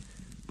hopscotch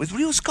with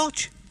real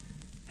scotch.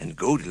 And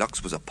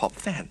Goldilocks was a pop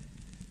fan.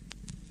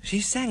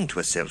 She sang to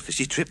herself as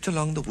she tripped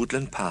along the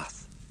woodland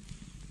path.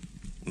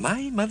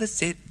 "My mother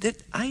said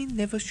that I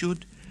never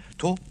should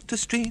talk to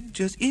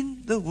strangers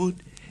in the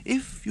wood.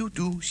 If you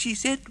do, she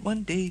said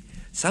one day,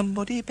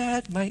 somebody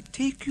bad might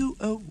take you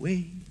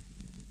away."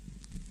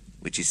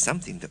 Which is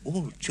something that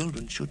all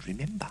children should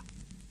remember.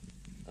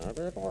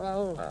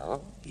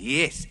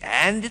 Yes,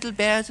 and little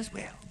bears as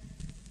well.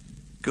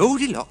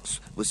 Goldilocks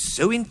was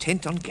so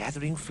intent on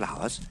gathering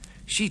flowers,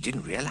 she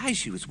didn't realize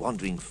she was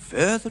wandering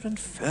further and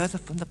further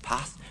from the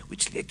path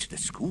which led to the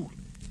school,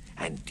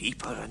 and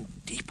deeper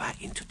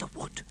into the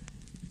wood.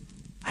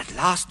 At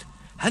last,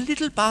 her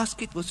little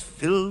basket was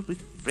filled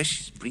with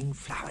fresh spring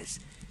flowers,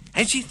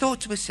 and she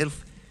thought to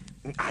herself,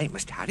 "I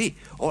must hurry,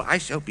 or I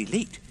shall be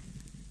late."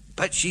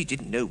 But she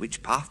didn't know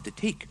which path to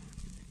take.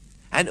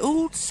 An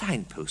old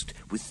signpost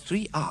with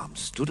 3 arms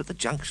stood at the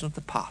junction of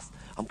the path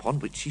upon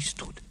which she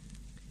stood.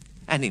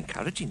 An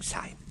encouraging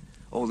sign,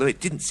 although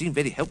it didn't seem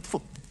very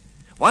helpful.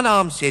 One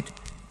arm said,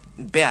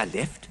 "Bear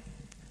left,"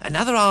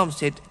 another arm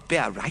said,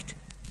 "Bear right,"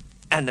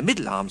 and the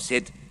middle arm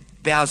said,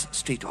 "Bears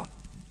straight on."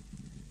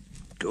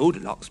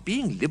 Goldilocks,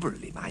 being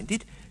liberally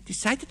minded,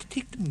 decided to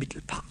take the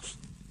middle path.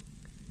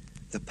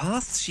 The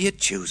path she had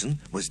chosen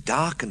was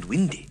dark and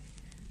windy.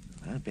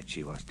 I bet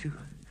she was, too.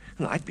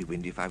 I'd be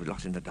windy if I was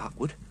lost in the dark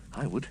wood.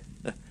 I would.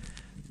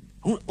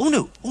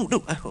 No,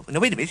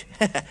 wait a minute.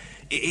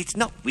 It's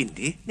not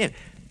windy. No,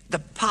 the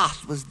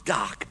path was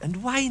dark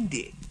and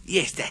windy.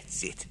 Yes,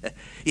 that's it.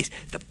 Yes,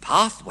 the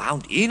path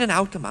wound in and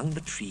out among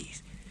the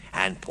trees,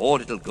 and poor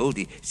little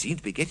Goldie seemed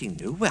to be getting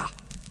nowhere.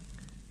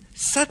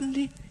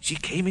 Suddenly, she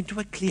came into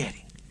a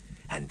clearing,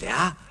 and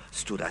there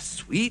stood a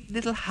sweet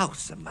little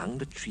house among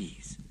the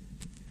trees.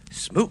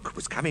 Smoke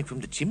was coming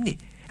from the chimney,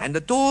 and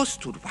the door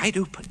stood wide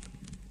open.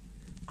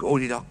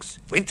 Goldilocks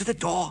went to the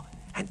door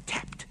and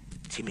tapped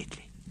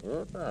timidly.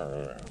 What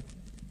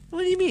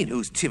do you mean,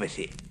 who's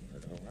Timothy?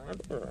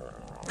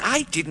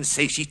 I didn't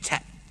say she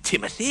tapped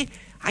Timothy.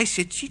 I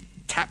said she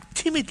tapped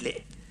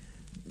timidly.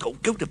 Go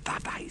to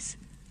Bye-Byes.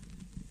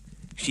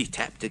 She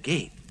tapped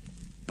again,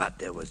 but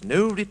there was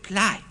no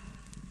reply.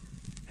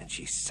 And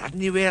she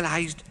suddenly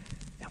realized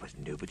there was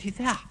nobody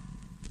there.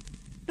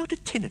 Not a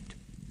tenant,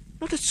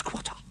 not a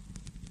squatter.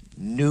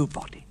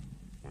 Nobody.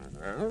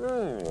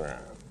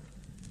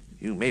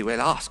 You may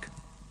well ask.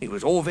 It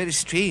was all very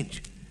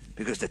strange,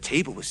 because the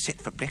table was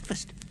set for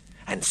breakfast,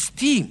 and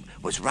steam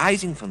was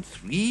rising from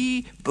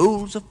 3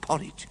 bowls of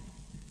porridge.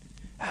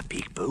 A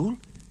big bowl,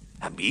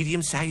 a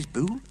medium-sized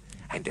bowl,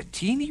 and a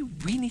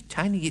teeny-weeny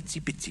tiny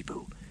itsy-bitsy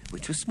bowl,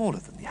 which was smaller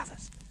than the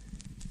others.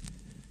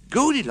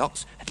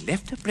 Goldilocks had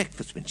left her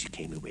breakfast when she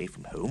came away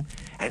from home,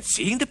 and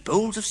seeing the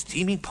bowls of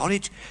steaming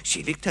porridge,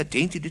 she licked her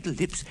dainty little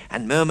lips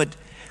and murmured,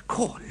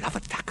 "Cor love a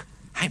duck,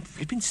 I'm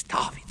flippin'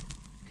 starving."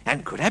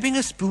 And grabbing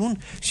a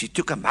spoon, she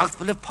took a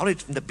mouthful of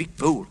porridge from the big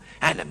bowl,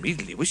 and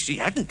immediately wished she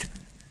hadn't.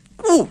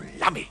 "Oh,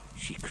 lummy,"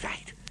 she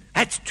cried,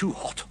 "that's too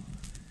hot,"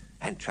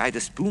 and tried a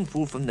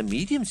spoonful from the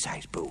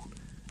medium-sized bowl.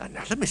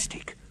 Another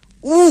mistake.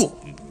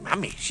 "Oh,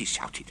 mummy," she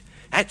shouted,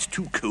 "that's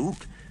too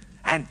cold,"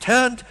 and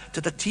turned to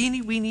the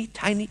teeny-weeny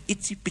tiny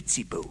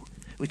itsy-bitsy bowl,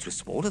 which was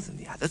smaller than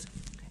the others,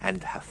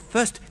 and her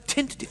first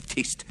tentative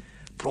taste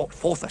brought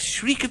forth a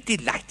shriek of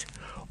delight.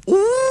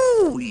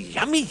 "Oh,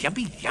 yummy,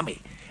 yummy,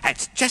 yummy.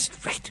 That's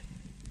just right."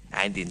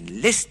 And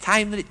in less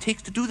time than it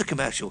takes to do the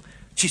commercial,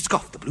 she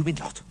scoffed the blooming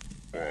lot.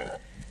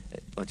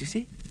 What do you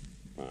say?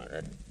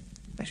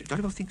 I should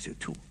jolly well think so,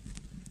 too.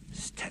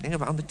 Standing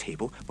around the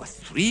table were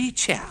 3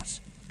 chairs.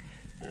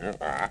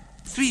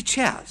 3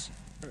 chairs.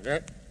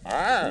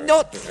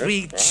 Not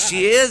 3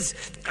 chairs.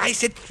 I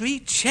said 3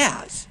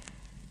 chairs.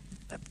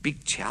 A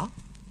big chair,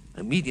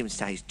 a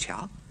medium-sized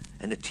chair,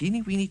 and a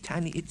teeny-weeny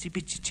tiny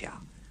itsy-bitsy chair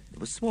that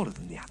was smaller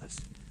than the others.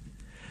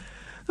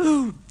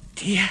 "Oh,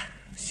 dear,"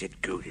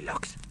 said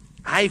Goldilocks.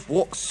 "I've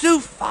walked so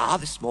far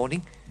this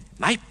morning,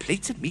 my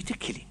plates of meat are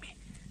killing me.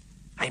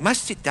 I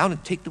must sit down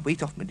and take the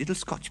weight off my little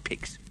Scotch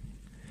pigs."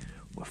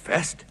 Well,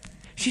 first,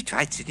 she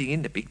tried sitting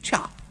in the big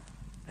chair,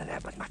 and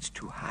that was much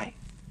too high.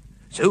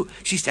 So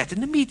she sat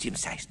in the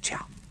medium-sized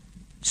chair,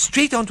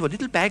 straight onto a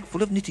little bag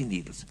full of knitting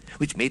needles,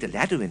 which made a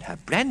ladder in her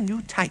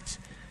brand-new tights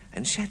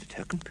and shattered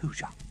her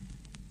composure.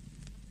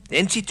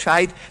 Then she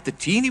tried the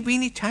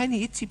teeny-weeny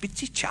tiny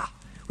itsy-bitsy chair,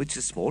 which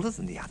was smaller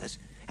than the others,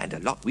 and a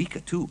lot weaker,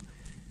 too,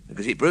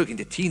 because it broke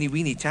into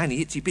teeny-weeny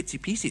tiny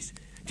itsy-bitsy pieces,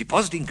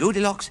 depositing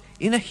Goldilocks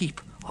in a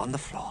heap on the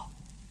floor.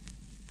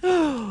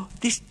 "Oh,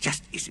 this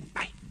just isn't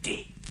my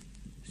day,"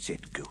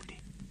 said Goldie,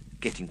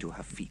 getting to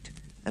her feet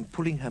and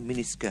pulling her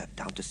miniskirt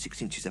down to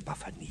 6 inches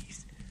above her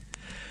knees.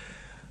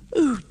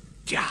 "Oh,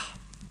 dear,"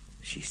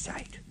 she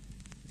sighed.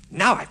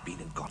 "Now I've been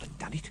and gone and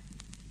done it."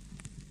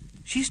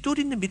 She stood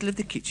in the middle of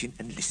the kitchen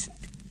and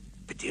listened,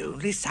 but the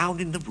only sound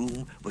in the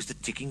room was the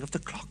ticking of the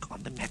clock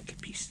on the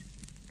mantelpiece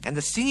and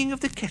the singing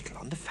of the kettle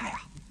on the fire.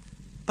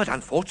 But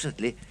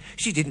unfortunately,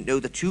 she didn't know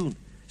the tune,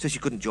 so she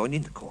couldn't join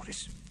in the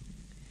chorus.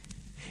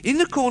 In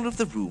the corner of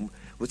the room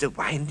was a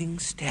winding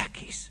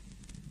staircase.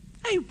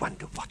 "I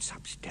wonder what's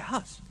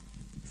upstairs,"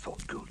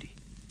 thought Goldie.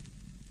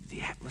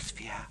 The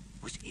atmosphere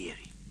was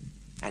eerie,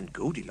 and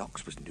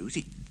Goldilocks was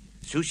nosy,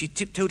 so she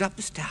tiptoed up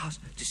the stairs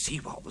to see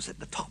what was at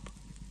the top.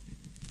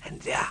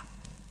 And there,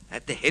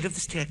 at the head of the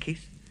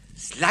staircase,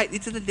 slightly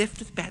to the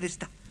left of the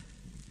banister,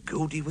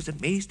 Goldie was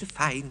amazed to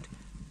find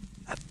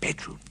a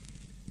bedroom.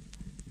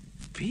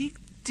 Big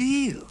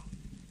deal.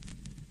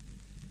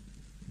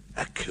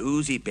 A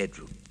cosy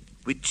bedroom,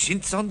 with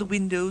chintz on the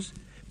windows,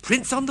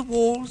 prints on the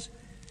walls,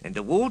 and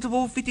the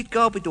wall-to-wall fitted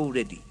carpet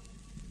already.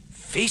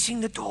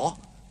 Facing the door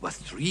were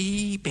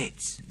 3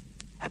 beds.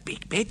 A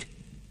big bed,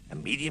 a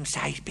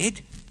medium-sized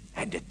bed,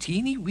 and a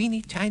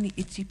teeny-weeny tiny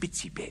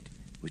itsy-bitsy bed,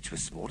 which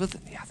was smaller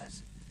than the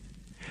others.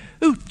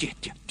 "Oh, dear,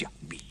 dear, dear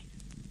me,"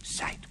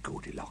 sighed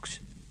Goldilocks.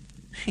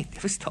 She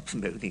never stops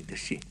moaning, does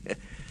she?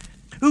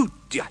 "Oh,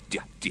 dear,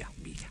 dear, dear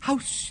me, how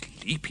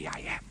sleepy I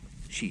am,"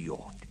 she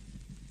yawned.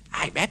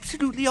 "I'm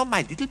absolutely on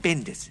my little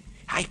benders.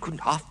 I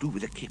couldn't half do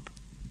with a kip."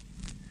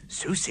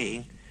 So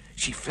saying,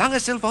 she flung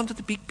herself onto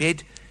the big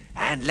bed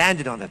and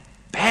landed on a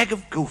bag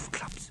of golf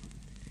clubs.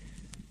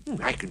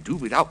 "I can do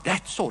without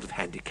that sort of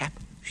handicap,"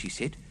 she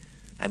said,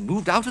 and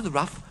moved out of the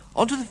rough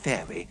onto the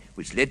fairway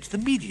which led to the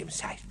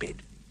medium-sized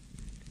bed.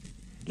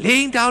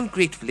 Laying down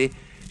gratefully,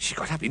 she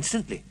got up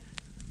instantly,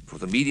 for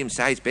the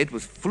medium-sized bed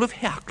was full of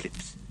hair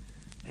clips,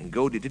 and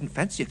Goldie didn't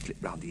fancy a clip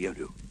round the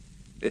earlobe.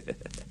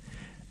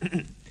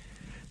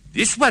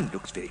 "This one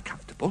looks very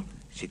comfortable,"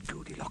 said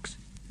Goldilocks,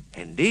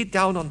 and laid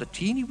down on the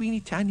teeny-weeny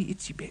tiny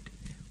itsy bed,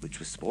 which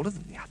was smaller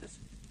than the others.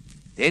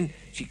 Then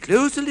she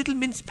closed the little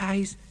mince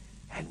pies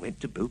and went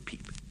to Bo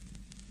Peep.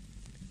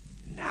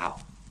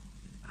 Now,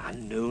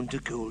 unknown to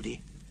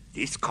Goldie,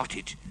 this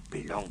cottage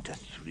belonged to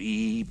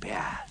 3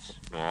 bears.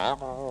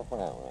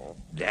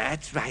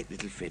 That's right,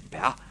 little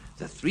Fredbear,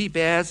 the 3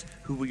 bears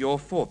who were your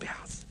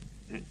forebears.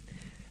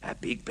 A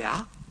big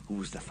bear, who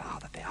was the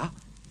father bear,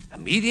 a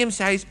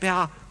medium-sized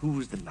bear, who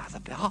was the mother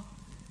bear,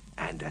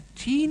 and a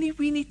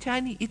teeny-weeny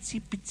tiny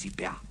itsy-bitsy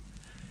bear,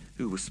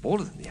 who was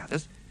smaller than the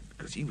others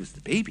because he was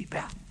the baby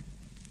bear.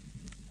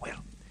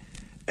 Well,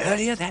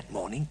 earlier that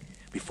morning,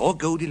 before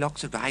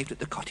Goldilocks arrived at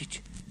the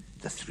cottage,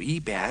 the 3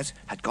 bears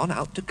had gone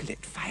out to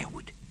collect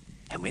firewood,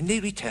 and when they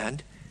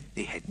returned,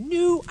 they had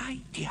no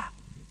idea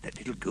that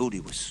little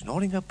Goldie was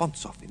snoring her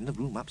bonds off in the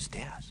room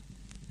upstairs.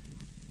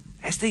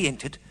 As they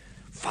entered,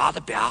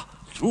 Father Bear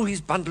threw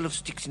his bundle of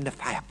sticks in the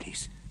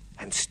fireplace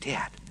and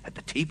stared at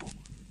the table.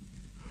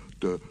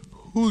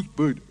 "Who's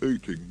been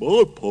eating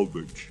my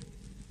porridge?"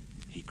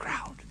 he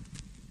growled.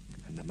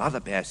 And the Mother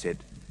Bear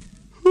said,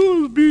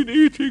 "Who's been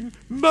eating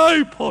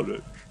my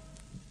porridge?"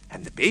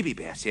 And the Baby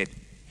Bear said,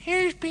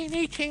 "Who's been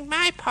eating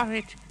my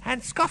porridge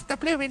and scoffed the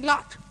blooming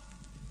lot?"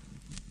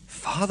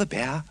 Father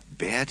Bear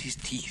bared his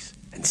teeth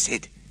and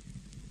said,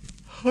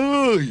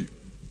 "Hey,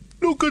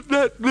 look at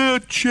that there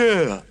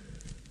chair."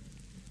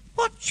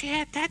 "What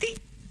chair, Daddy?"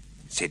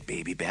 said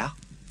Baby Bear.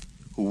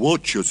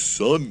 "What's your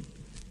son?"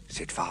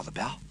 said Father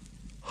Bear.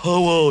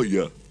 "How are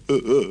you?"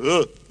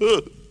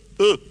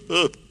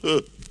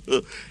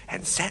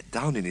 And sat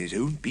down in his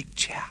own big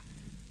chair.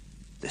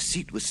 The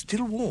seat was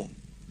still warm.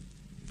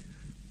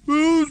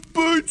 "Who's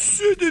been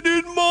sitting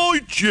in my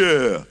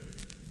chair?"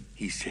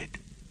 he said.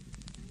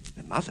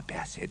 The Mother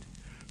Bear said,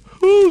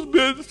 "Who's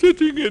been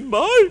sitting in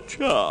my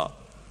chair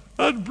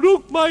and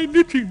broke my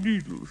knitting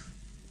needles?"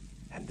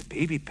 And the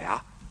Baby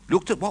Bear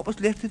looked at what was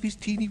left of his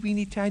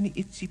teeny-weeny tiny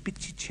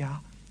itsy-bitsy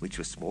chair, which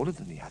was smaller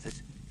than the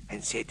others,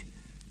 and said,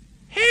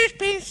 "Who's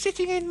been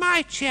sitting in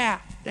my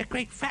chair, the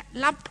great fat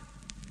lump?"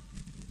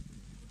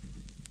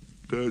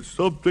 "There's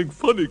something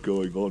funny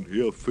going on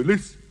here,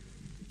 Phyllis,"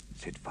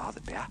 said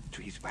Father Bear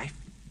to his wife,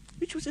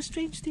 which was a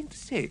strange thing to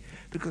say,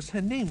 because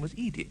her name was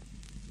Edith.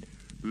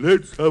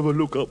 "Let's have a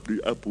look up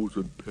the apples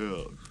and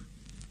pears."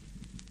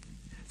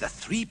 The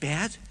 3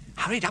 bears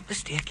hurried up the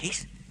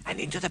staircase and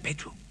into the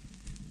bedroom.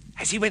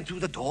 As he went through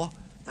the door,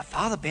 the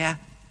Father Bear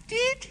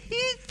did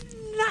his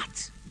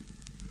nuts.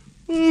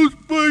 "Who's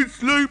been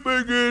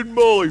sleeping in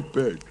my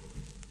bed?"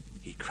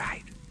 he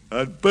cried.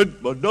 "And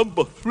bent my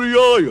number 3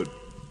 iron?"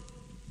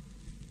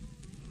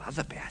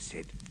 Mother Bear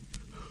said,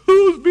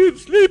 "Who's been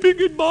sleeping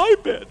in my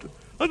bed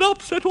and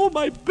upset all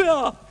my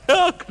bear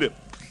hair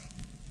clips?"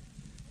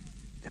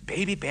 The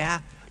Baby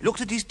Bear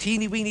looked at his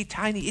teeny-weeny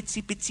tiny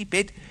itsy-bitsy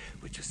bed,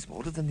 which was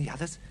smaller than the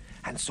others,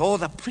 and saw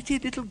the pretty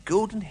little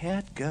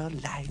golden-haired girl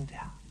lying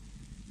there.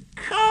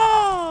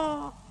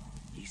 "Caw!"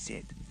 he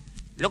said.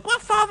 "Look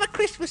what Father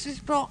Christmas has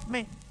brought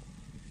me."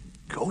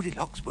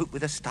 Goldilocks woke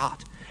with a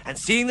start, and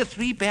seeing the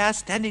three bears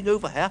standing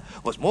over her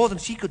was more than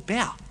she could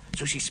bear.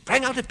 So she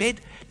sprang out of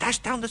bed,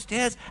 dashed down the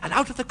stairs and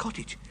out of the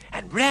cottage,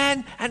 and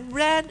ran and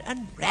ran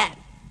and ran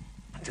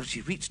until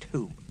she reached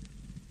home,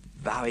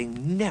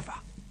 vowing never,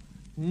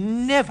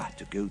 never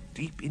to go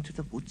deep into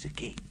the woods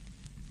again.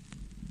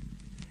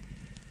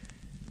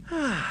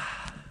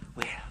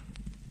 Well,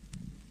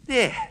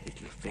 there,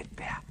 little Fred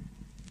Bear.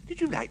 Did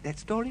you like that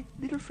story,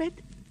 little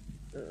Fred?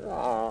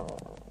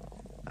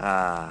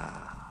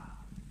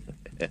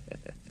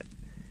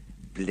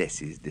 Bless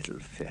his little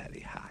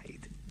furry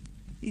hide.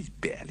 He's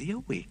barely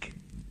awake.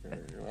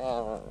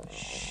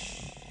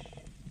 Shh.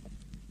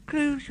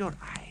 Close your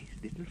eyes,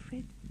 little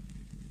Fred.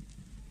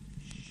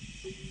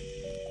 Shh.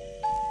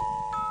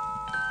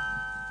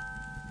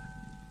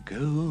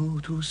 Go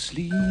to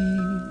sleep,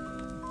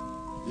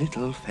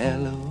 little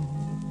fellow.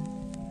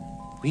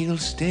 We'll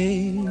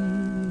stay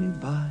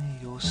by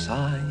your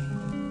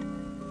side.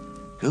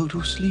 Go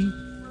to sleep,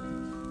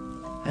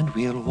 and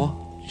we'll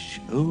watch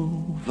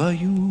over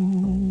you,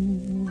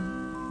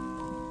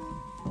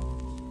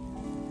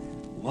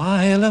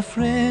 while a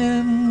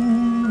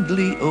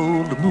friendly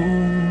old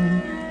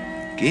moon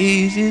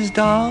gazes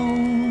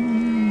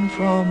down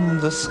from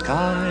the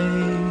sky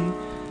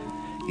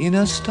in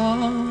a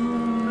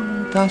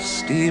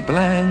star-dusty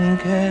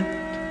blanket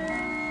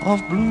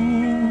of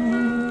blue.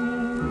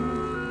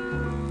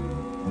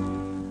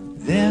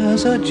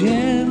 There's a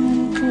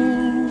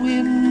gentle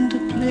wind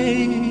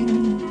playing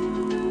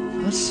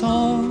a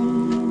song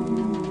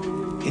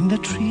in the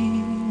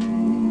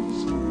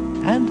trees,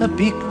 and the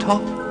big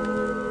top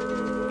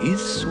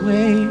is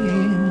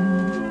swaying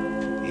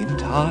in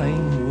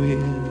time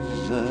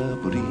with the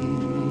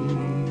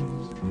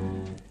breeze.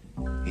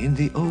 In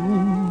the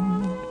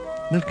old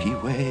Milky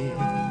Way,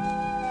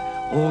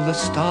 all the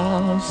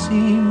stars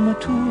seem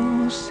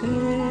to say,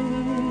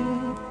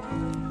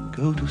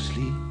 go to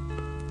sleep,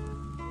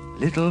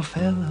 little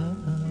fella,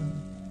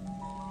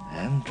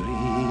 and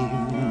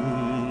dream.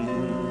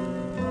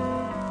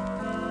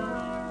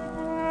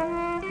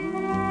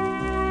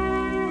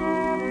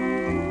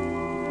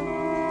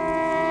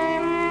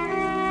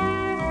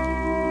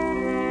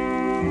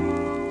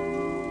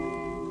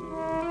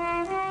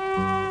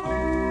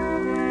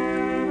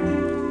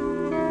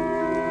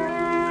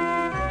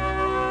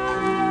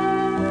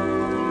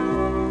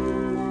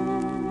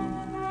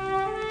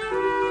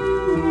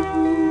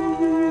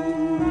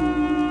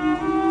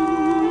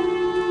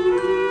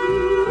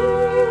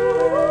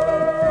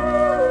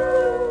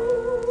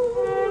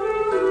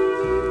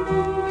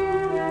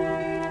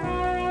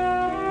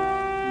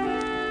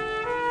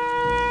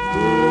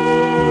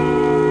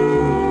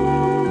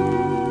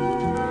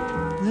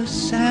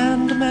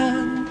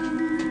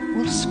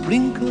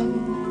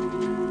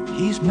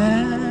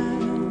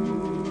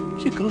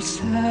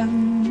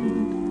 Sand,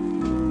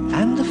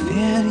 and the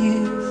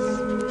fairies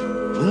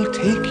will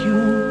take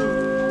you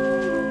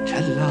to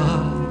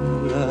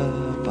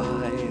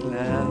Lullaby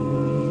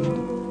Land,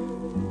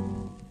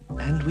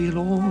 and we'll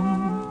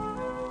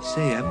all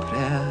say a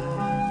prayer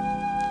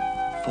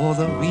for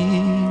the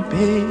wee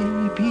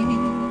baby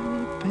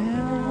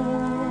bear.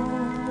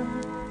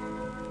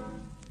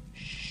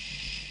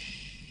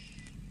 Shh,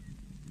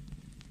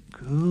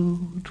 go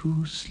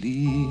to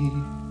sleep,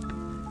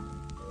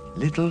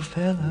 little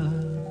fella,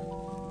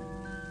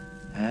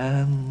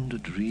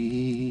 and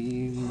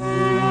dream.